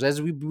Brewers, as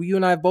you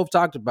and I have both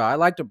talked about. I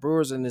like the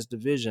Brewers in this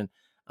division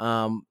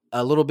a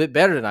little bit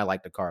better than I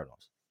like the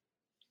Cardinals.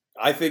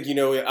 I think,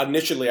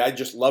 initially I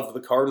just loved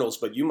the Cardinals,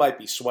 but you might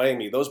be swaying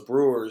me. Those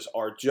Brewers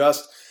are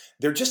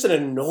they're just an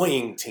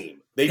annoying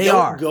team. They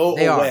don't go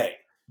away.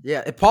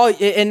 Yeah,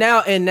 and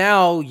now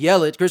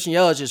Christian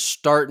Yelich is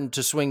starting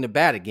to swing the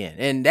bat again.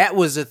 And that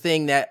was the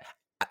thing that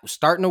was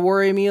starting to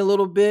worry me a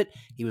little bit.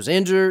 He was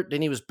injured,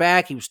 then he was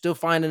back. He was still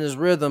finding his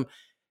rhythm.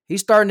 He's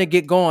starting to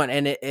get going,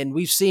 and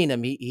we've seen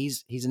him.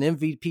 He's an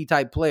MVP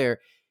type player.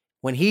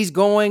 When he's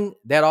going,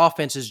 that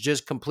offense is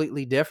just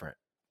completely different.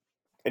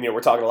 And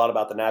we're talking a lot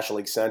about the National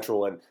League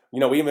Central, and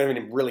we haven't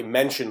even really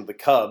mentioned the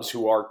Cubs,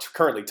 who are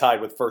currently tied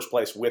with first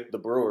place with the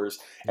Brewers.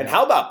 And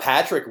how about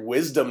Patrick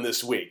Wisdom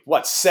this week?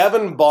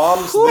 7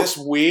 bombs this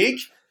week?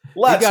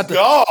 Let's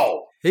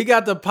go! He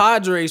got the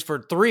Padres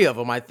for 3 of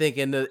them, I think,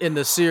 in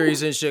the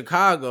series in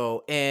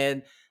Chicago.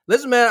 And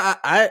listen, man,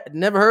 I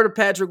never heard of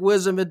Patrick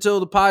Wisdom until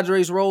the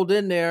Padres rolled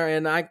in there,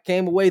 and I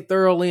came away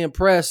thoroughly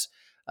impressed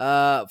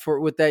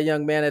with that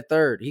young man at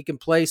third. He can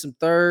play some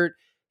third.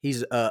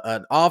 He's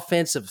an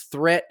offensive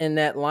threat in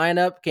that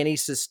lineup. Can he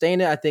sustain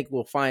it? I think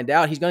we'll find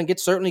out. He's going to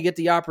certainly get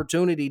the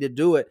opportunity to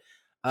do it.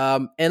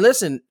 And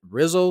listen,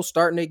 Rizzo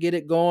starting to get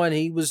it going.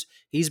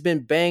 He's been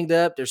banged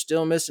up. They're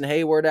still missing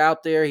Hayward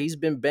out there. He's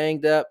been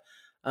banged up.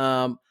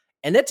 And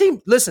that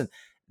team, listen,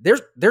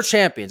 they're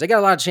champions. They got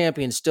a lot of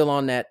champions still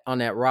on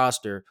that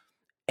roster.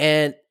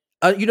 And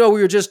we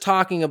were just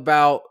talking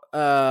about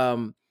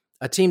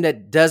a team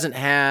that doesn't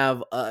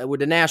have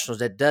with the Nationals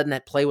that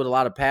doesn't play with a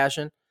lot of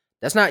passion.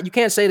 You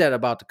can't say that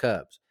about the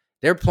Cubs.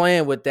 They're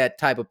playing with that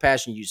type of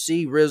passion. You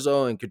see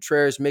Rizzo and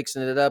Contreras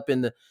mixing it up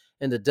in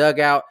the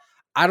dugout.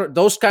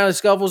 Those kind of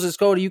scuffles, as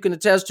Cody, you can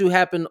attest to,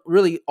 happen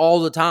really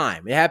all the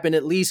time. It happened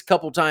at least a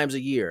couple times a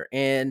year.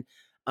 And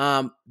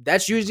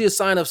that's usually a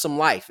sign of some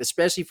life,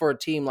 especially for a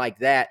team like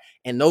that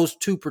and those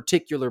two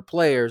particular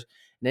players.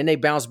 And then they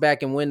bounce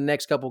back and win the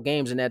next couple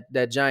games in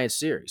that Giants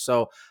series.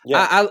 So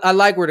yeah. I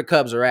like where the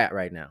Cubs are at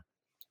right now.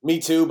 Me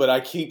too, but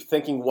I keep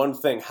thinking one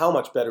thing: how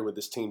much better would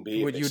this team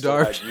be with if Yu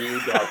Darvish?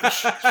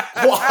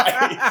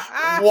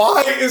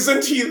 Why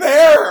isn't he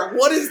there?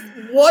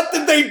 What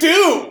did they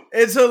do?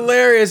 It's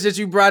hilarious that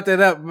you brought that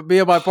up. Me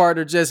and my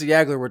partner Jesse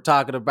Agler were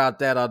talking about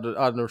that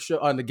on the show,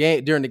 on the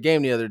game during the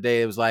game the other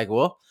day. It was like,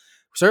 well,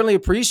 certainly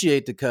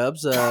appreciate the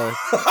Cubs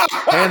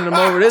handing them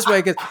over this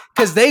way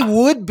because they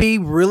would be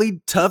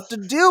really tough to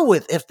deal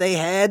with if they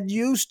had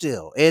you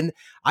still. And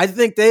I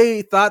think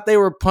they thought they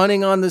were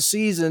punting on the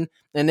season.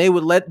 And they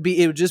would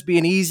it would just be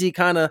an easy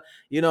kind of,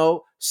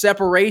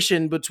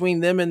 separation between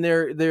them and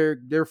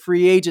their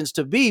free agents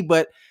to be.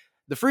 But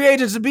the free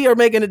agents to be are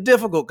making it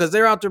difficult because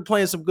they're out there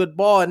playing some good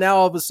ball. And now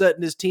all of a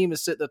sudden this team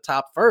is sitting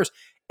atop first.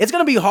 It's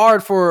going to be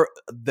hard for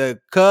the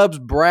Cubs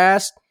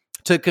brass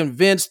to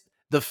convince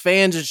the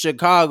fans in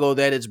Chicago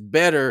that it's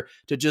better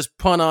to just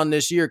punt on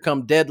this year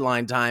come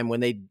deadline time when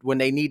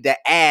they need to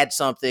add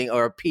something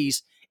or a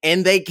piece,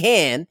 and they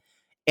can.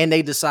 And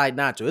they decide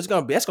not to. That's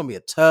gonna be a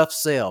tough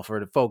sell for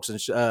the folks in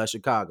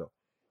Chicago.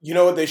 You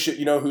know what they should?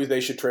 You know who they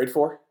should trade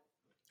for?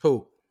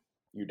 Who?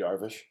 Yu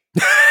Darvish.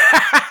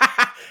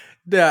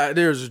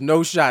 There's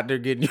no shot they're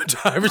getting Yu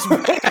Darvish.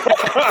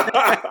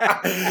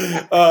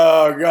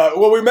 Oh God!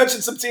 Well, we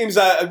mentioned some teams.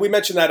 We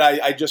mentioned that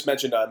I just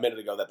mentioned a minute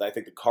ago that I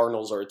think the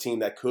Cardinals are a team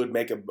that could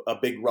make a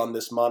big run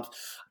this month.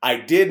 I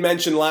did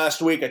mention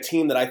last week a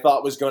team that I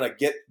thought was going to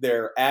get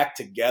their act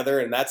together,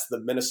 and that's the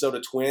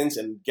Minnesota Twins.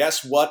 And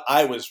guess what?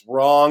 I was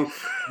wrong.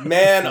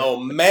 Man, oh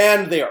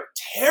man, they are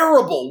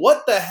terrible.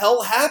 What the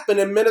hell happened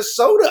in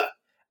Minnesota?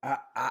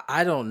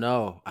 I don't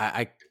know.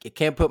 I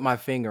can't put my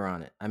finger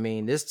on it. I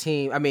mean, this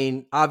team,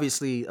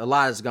 obviously a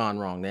lot has gone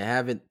wrong. They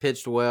haven't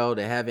pitched well.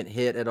 They haven't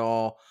hit at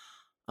all.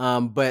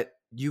 But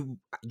you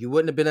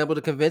wouldn't have been able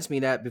to convince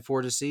me that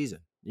before the season.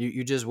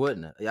 You just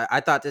wouldn't.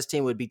 I thought this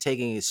team would be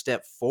taking a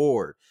step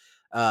forward,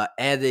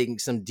 adding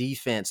some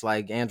defense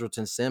like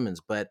Andrelton Simmons,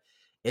 but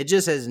it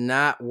just has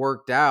not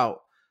worked out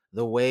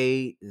the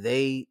way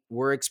they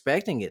were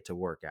expecting it to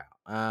work out.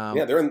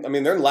 They're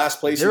in last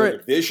place in the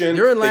division.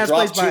 They're in last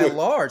place by a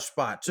large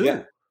spot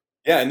too.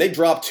 Yeah, and they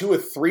dropped 2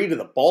 of 3 to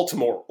the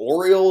Baltimore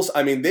Orioles.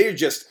 I mean, they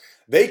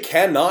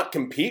cannot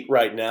compete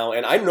right now.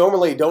 And I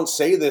normally don't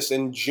say this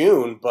in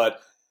June, but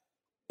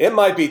it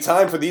might be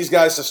time for these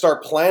guys to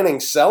start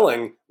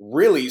selling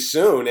really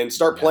soon and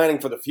start planning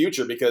for the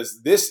future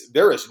because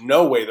there is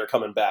no way they're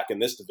coming back in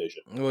this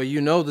division.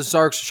 Well,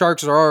 the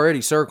Sharks are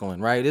already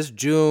circling, right? It's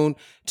June.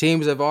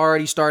 Teams have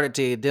already started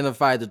to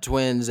identify the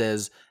Twins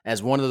as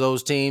one of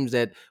those teams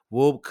that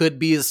could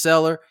be a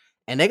seller,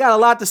 and they got a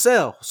lot to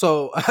sell.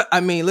 So,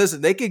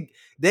 listen, they could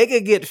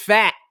get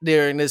fat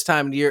during this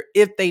time of the year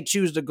if they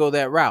choose to go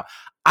that route.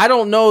 I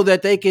don't know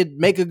that they could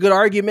make a good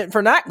argument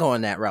for not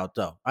going that route,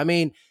 though.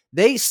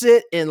 They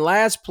sit in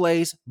last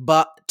place,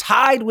 but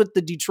tied with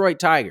the Detroit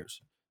Tigers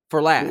for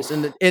last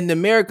in the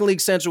American League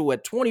Central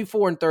at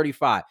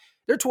 24-35.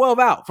 They're 12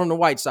 out from the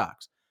White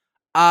Sox.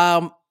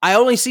 I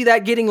only see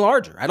that getting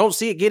larger. I don't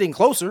see it getting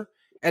closer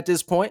at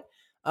this point.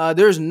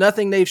 There's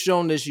nothing they've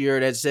shown this year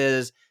that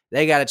says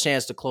they got a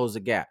chance to close the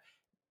gap.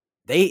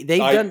 They're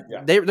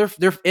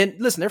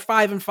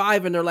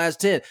 5-5 in their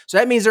last 10. So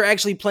that means they're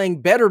actually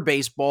playing better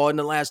baseball in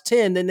the last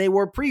 10 than they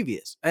were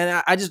previous.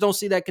 And I just don't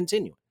see that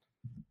continuing.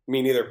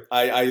 Me neither.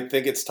 I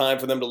think it's time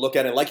for them to look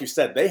at it. Like you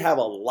said, they have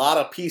a lot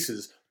of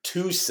pieces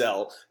to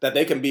sell that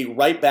they can be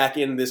right back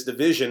in this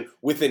division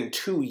within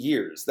 2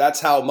 years.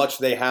 That's how much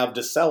they have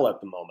to sell at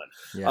the moment.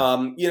 Yeah.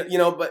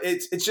 But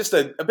it's just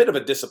a bit of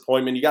a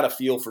disappointment. You got to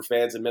feel for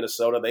fans in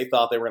Minnesota. They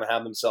thought they were going to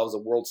have themselves a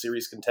World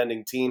Series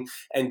contending team.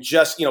 And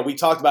we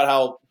talked about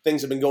how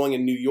things have been going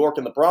in New York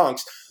and the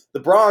Bronx.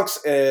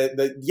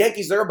 The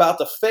Yankees, they're about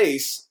to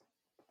face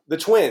the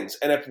Twins.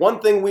 And if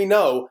one thing we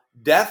know,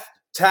 death,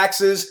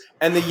 taxes,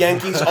 and the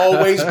Yankees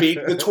always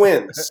beat the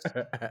Twins.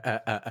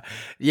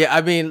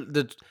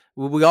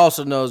 We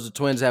also know the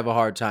Twins have a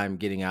hard time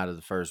getting out of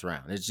the first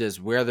round. It's just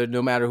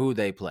no matter who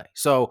they play.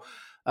 So,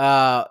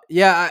 I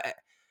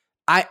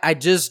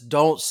just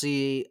don't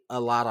see a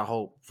lot of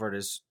hope for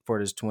this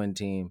Twin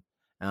team.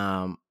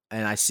 And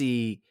I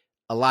see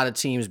a lot of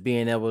teams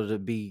being able to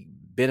be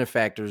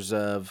benefactors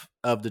of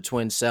the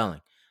Twins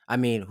selling. I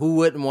mean, who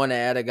wouldn't want to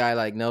add a guy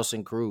like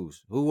Nelson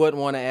Cruz? Who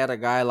wouldn't want to add a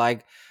guy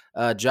like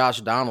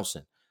Josh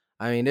Donaldson?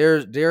 I mean,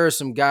 there are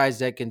some guys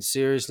that can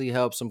seriously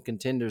help some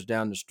contenders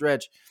down the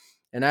stretch.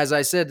 And as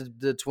I said,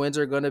 the Twins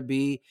are going to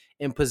be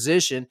in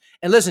position.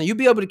 And listen, you'll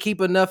be able to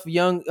keep enough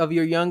of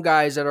your young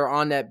guys that are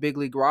on that big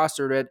league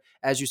roster that,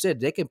 as you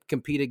said, they can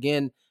compete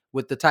again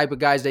with the type of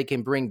guys they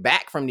can bring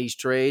back from these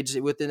trades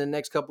within the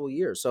next couple of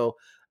years. So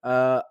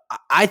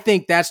I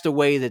think that's the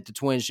way that the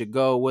Twins should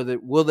go.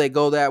 Will they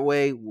go that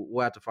way?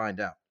 We'll have to find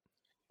out.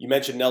 You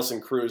mentioned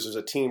Nelson Cruz. There's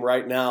a team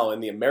right now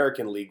in the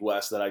American League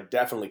West that I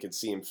definitely could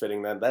see him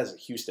fitting them. That is the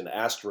Houston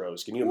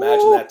Astros. Can you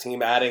imagine that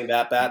team adding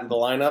that bat in the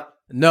lineup?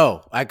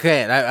 No, I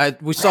can't.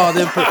 We saw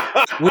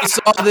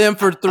them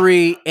for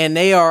 3, and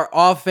they are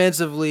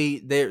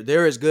offensively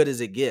they're as good as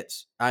it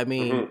gets. I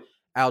mean,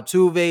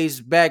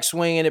 Altuve's back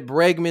swinging it.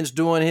 Bregman's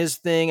doing his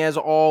thing as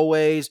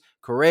always.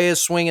 Correa's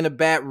swinging the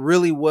bat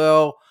really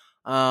well.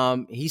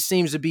 He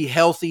seems to be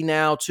healthy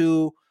now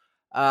too.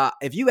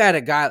 If you add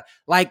a guy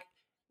like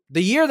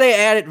the year they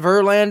added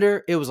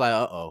Verlander, it was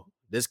like,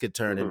 this could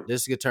turn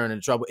into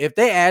trouble. If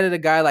they added a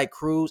guy like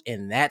Cruz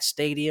in that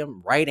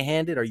stadium,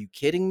 right-handed, are you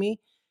kidding me?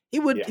 He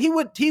would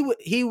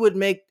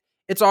make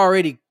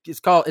it's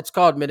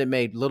called Minute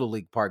Maid Little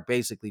League Park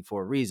basically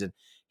for a reason.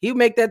 He would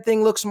make that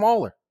thing look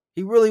smaller.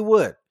 He really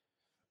would.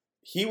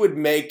 He would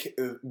make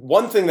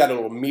one thing that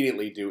it'll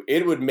immediately do.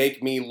 It would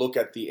make me look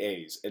at the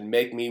A's and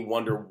make me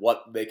wonder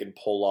what they can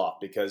pull off.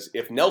 Because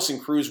if Nelson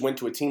Cruz went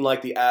to a team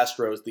like the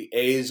Astros, the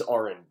A's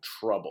are in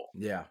trouble.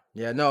 Yeah.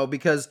 No,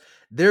 because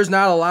there's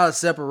not a lot of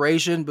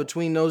separation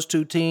between those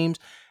two teams.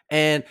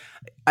 And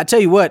I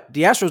tell you what,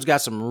 the Astros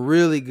got some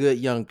really good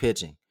young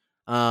pitching.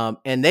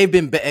 And they've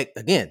been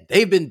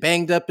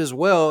banged up as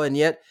well. And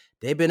yet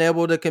they've been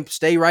able to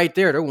stay right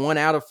there. They're 1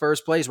 out of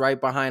first place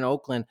right behind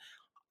Oakland.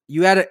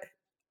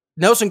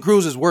 Nelson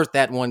Cruz is worth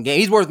that one game.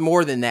 He's worth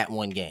more than that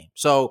one game.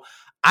 So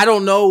I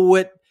don't know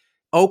what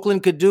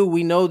Oakland could do.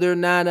 We know they're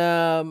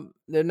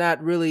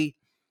not really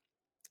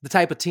the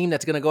type of team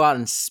that's going to go out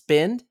and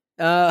spend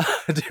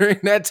during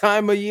that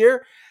time of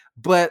year,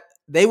 but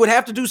they would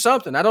have to do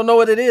something. I don't know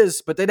what it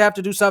is, but they'd have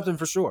to do something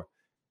for sure.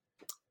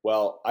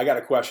 Well, I got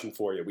a question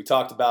for you. We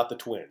talked about the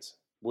Twins.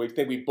 We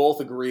think we both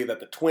agree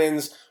that the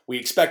Twins, we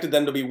expected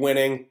them to be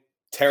winning.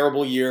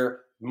 Terrible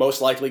year.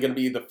 Most likely going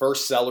to be the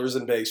first sellers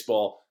in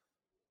baseball.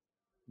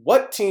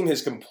 What team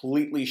has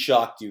completely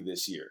shocked you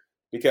this year?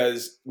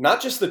 Because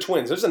not just the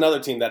Twins, there's another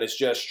team that has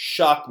just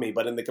shocked me,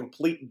 but in the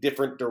complete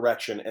different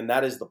direction, and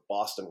that is the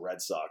Boston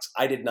Red Sox.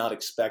 I did not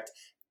expect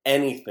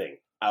anything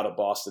out of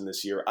Boston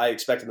this year. I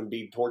expected them to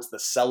be towards the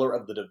cellar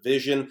of the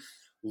division.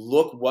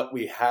 Look what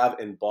we have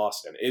in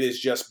Boston. It has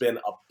just been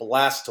a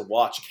blast to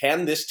watch.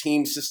 Can this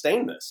team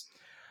sustain this?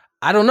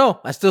 I don't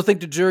know. I still think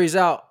the jury's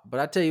out, but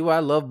I tell you what, I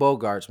love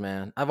Bogarts,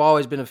 man. I've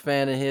always been a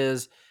fan of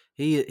his.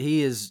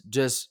 He is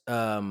just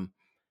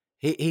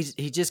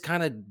he just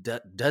kind of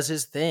does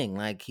his thing.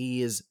 Like,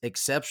 he is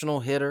exceptional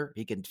hitter.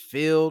 He can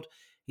field.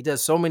 He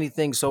does so many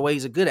things so well.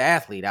 He's a good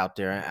athlete out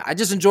there. I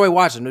just enjoy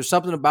watching him. There's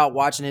something about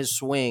watching his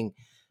swing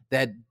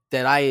that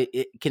I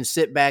can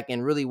sit back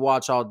and really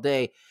watch all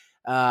day.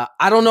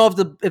 I don't know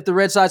if the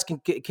Red Sox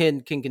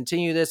can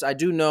continue this. I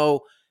do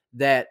know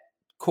that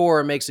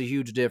Cora makes a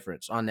huge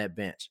difference on that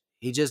bench.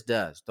 He just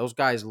does. Those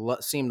guys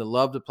seem to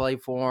love to play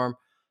for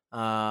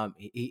him.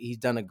 He's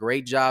done a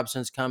great job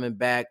since coming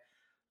back.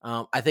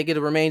 I think it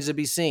remains to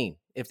be seen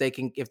if they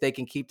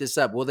can keep this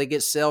up. Will they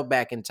get Sale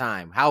back in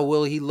time? How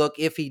will he look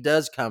if he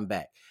does come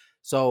back?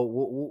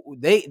 So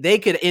they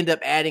could end up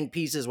adding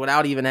pieces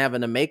without even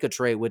having to make a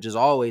trade, which is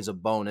always a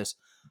bonus.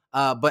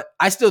 But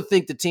I still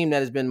think the team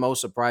that has been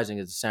most surprising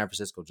is the San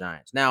Francisco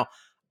Giants. Now,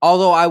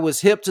 although I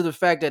was hip to the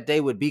fact that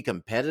they would be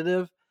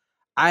competitive,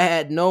 I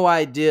had no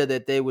idea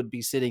that they would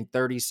be sitting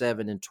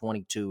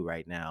 37-22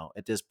 right now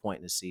at this point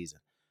in the season.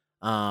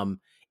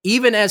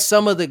 Even as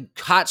some of the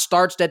hot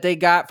starts that they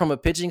got from a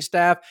pitching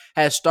staff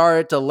has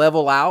started to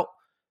level out,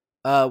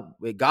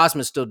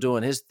 Gausman's still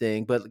doing his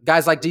thing, but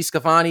guys like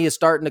DeSclafani is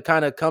starting to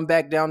kind of come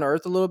back down to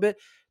earth a little bit.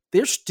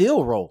 They're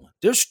still rolling.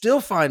 They're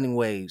still finding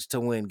ways to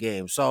win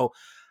games. So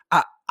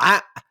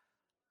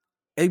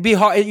it'd be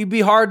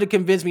hard to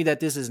convince me that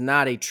this is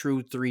not a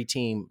true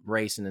 3-team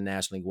race in the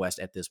National League West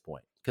at this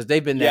point, because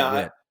they've been that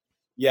good.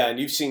 Yeah, and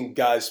you've seen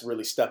guys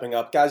really stepping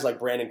up. Guys like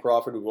Brandon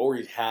Crawford, who've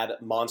already had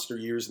monster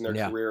years in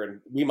their career, and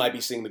we might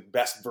be seeing the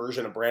best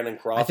version of Brandon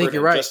Crawford. I think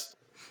you're right.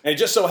 And it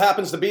just so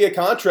happens to be a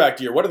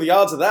contract year. What are the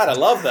odds of that? I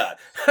love that.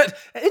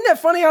 Isn't that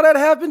funny how that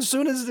happens? As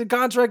soon as the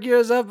contract year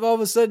is up, all of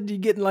a sudden you're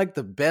getting like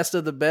the best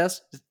of the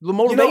best.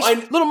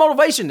 Little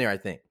motivation there, I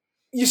think.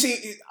 You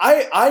see,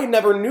 I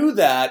never knew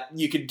that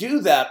you could do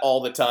that all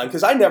the time,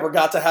 because I never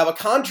got to have a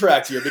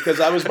contract year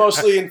because I was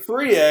mostly in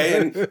 3A,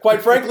 and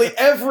quite frankly,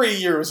 every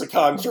year was a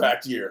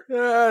contract year.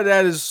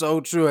 That is so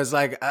true. It's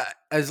like I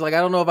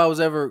don't know if I was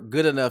ever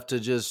good enough to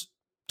just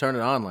turn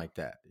it on like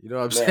that. You know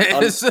what I'm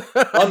saying?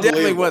 I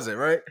definitely wasn't,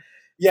 right?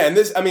 Yeah, and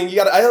this, I mean,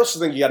 I also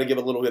think you got to give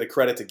a little bit of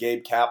credit to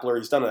Gabe Kapler.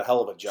 He's done a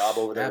hell of a job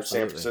over there in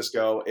San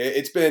Francisco.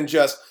 It's been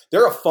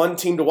they're a fun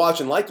team to watch.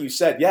 And like you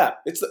said, yeah,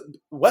 it's the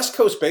West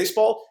Coast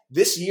baseball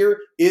this year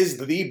is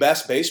the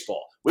best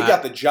baseball. We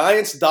got the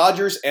Giants,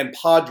 Dodgers, and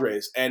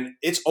Padres, and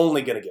it's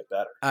only going to get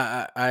better.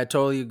 I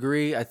totally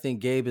agree. I think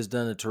Gabe has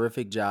done a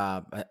terrific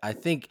job. I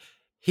think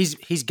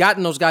he's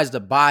gotten those guys to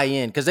buy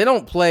in because they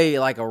don't play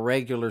like a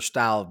regular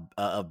style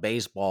of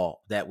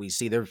baseball that we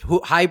see. They're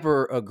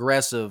hyper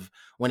aggressive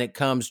when it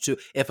comes to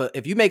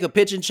if you make a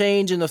pitch and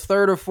change in the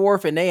third or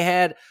fourth and they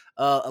had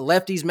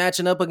lefties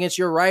matching up against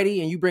your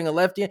righty and you bring a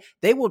lefty in,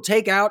 they will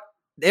take out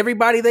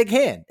everybody they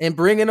can and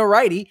bring in a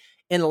righty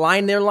and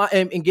line their line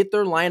and get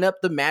their lineup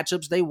the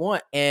matchups they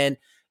want. And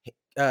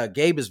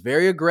Gabe is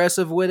very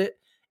aggressive with it,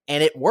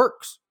 and it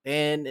works.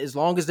 And as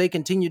long as they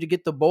continue to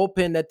get the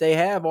bullpen that they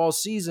have all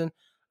season,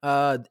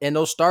 and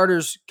those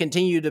starters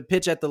continue to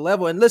pitch at the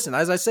level. And listen,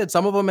 as I said,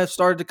 some of them have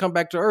started to come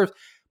back to earth,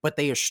 but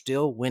they are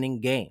still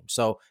winning games.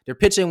 So they're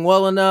pitching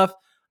well enough.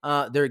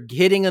 They're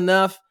hitting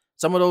enough.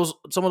 Some of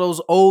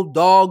those old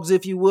dogs,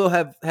 if you will,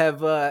 have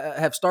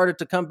started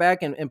to come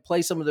back and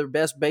play some of their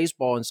best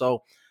baseball. And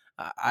so,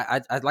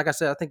 I like I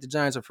said, I think the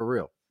Giants are for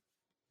real.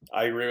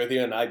 I agree with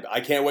you, and I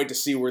can't wait to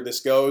see where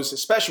this goes,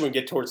 especially when we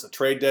get towards the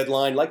trade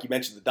deadline. Like you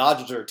mentioned, the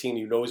Dodgers are a team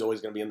you know is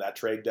always going to be in that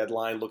trade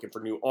deadline, looking for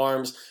new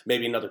arms,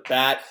 maybe another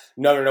bat.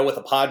 You never know what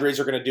the Padres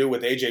are going to do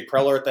with A.J.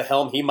 Preller at the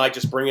helm. He might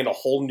just bring in a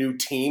whole new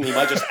team. He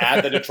might just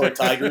add the Detroit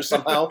Tigers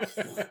somehow.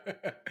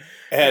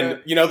 And,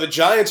 the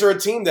Giants are a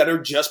team that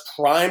are just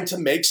primed to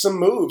make some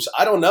moves.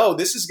 I don't know.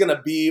 This is going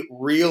to be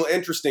real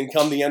interesting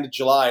come the end of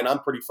July, and I'm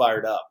pretty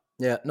fired up.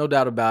 Yeah, no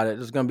doubt about it.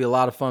 There's going to be a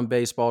lot of fun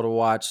baseball to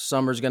watch.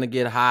 Summer's going to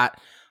get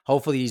hot.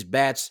 Hopefully these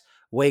bats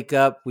wake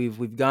up.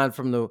 We've gone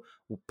from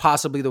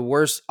possibly the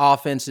worst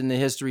offense in the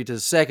history to the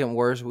second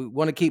worst. We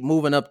want to keep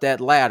moving up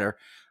that ladder.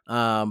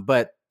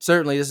 But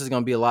certainly this is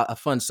going to be a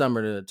fun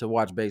summer to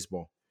watch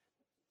baseball.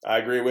 I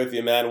agree with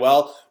you, man.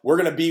 Well, we're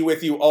going to be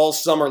with you all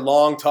summer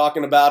long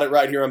talking about it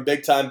right here on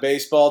Big Time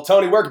Baseball.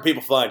 Tony, where can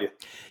people find you?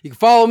 You can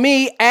follow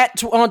me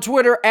on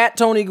Twitter at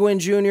Tony Gwynn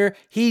Jr.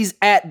 He's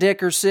at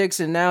Decker6,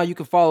 and now you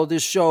can follow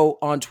this show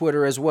on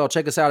Twitter as well.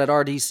 Check us out at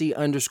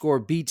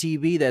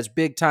RDC_BTB. That's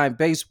Big Time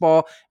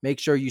Baseball. Make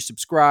sure you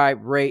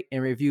subscribe, rate,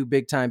 and review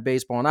Big Time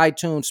Baseball on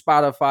iTunes,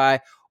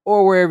 Spotify,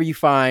 or wherever you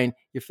find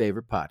your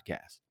favorite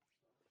podcast.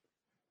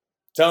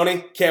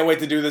 Tony, can't wait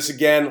to do this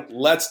again.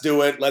 Let's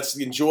do it. Let's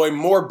enjoy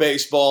more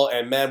baseball.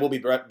 And, man, we'll be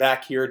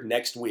back here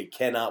next week.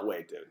 Cannot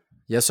wait, dude.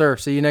 Yes, sir.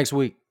 See you next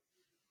week.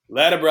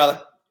 Later,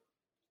 brother.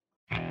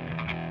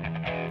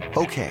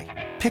 Okay,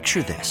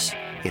 picture this.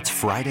 It's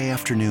Friday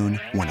afternoon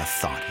when a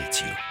thought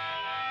hits you.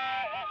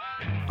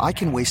 I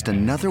can waste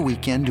another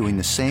weekend doing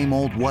the same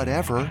old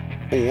whatever,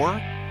 or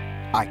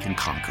I can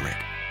conquer it.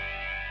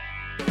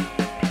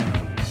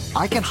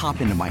 I can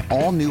hop into my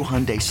all-new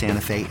Hyundai Santa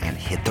Fe and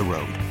hit the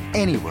road.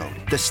 Any road.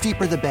 The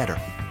steeper, the better.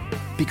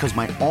 Because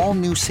my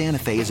all-new Santa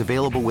Fe is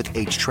available with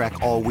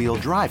H-Track all-wheel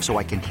drive, so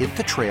I can hit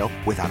the trail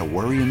without a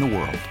worry in the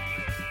world.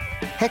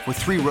 Heck, with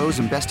 3 rows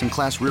and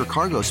best-in-class rear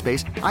cargo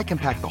space, I can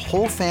pack the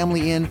whole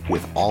family in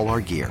with all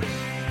our gear.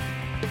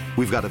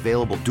 We've got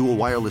available dual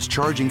wireless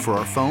charging for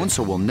our phones,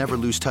 so we'll never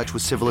lose touch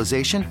with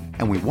civilization,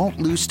 and we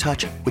won't lose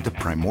touch with the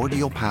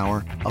primordial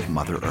power of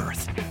Mother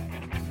Earth.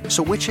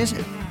 So which is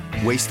it?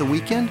 Waste the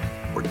weekend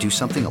or do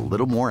something a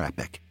little more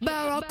epic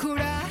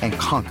and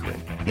conquer it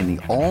in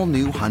the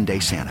all-new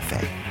Hyundai Santa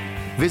Fe.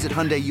 Visit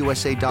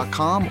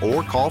HyundaiUSA.com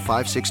or call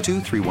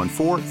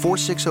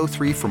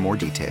 562-314-4603 for more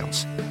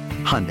details.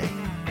 Hyundai,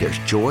 there's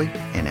joy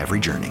in every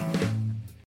journey.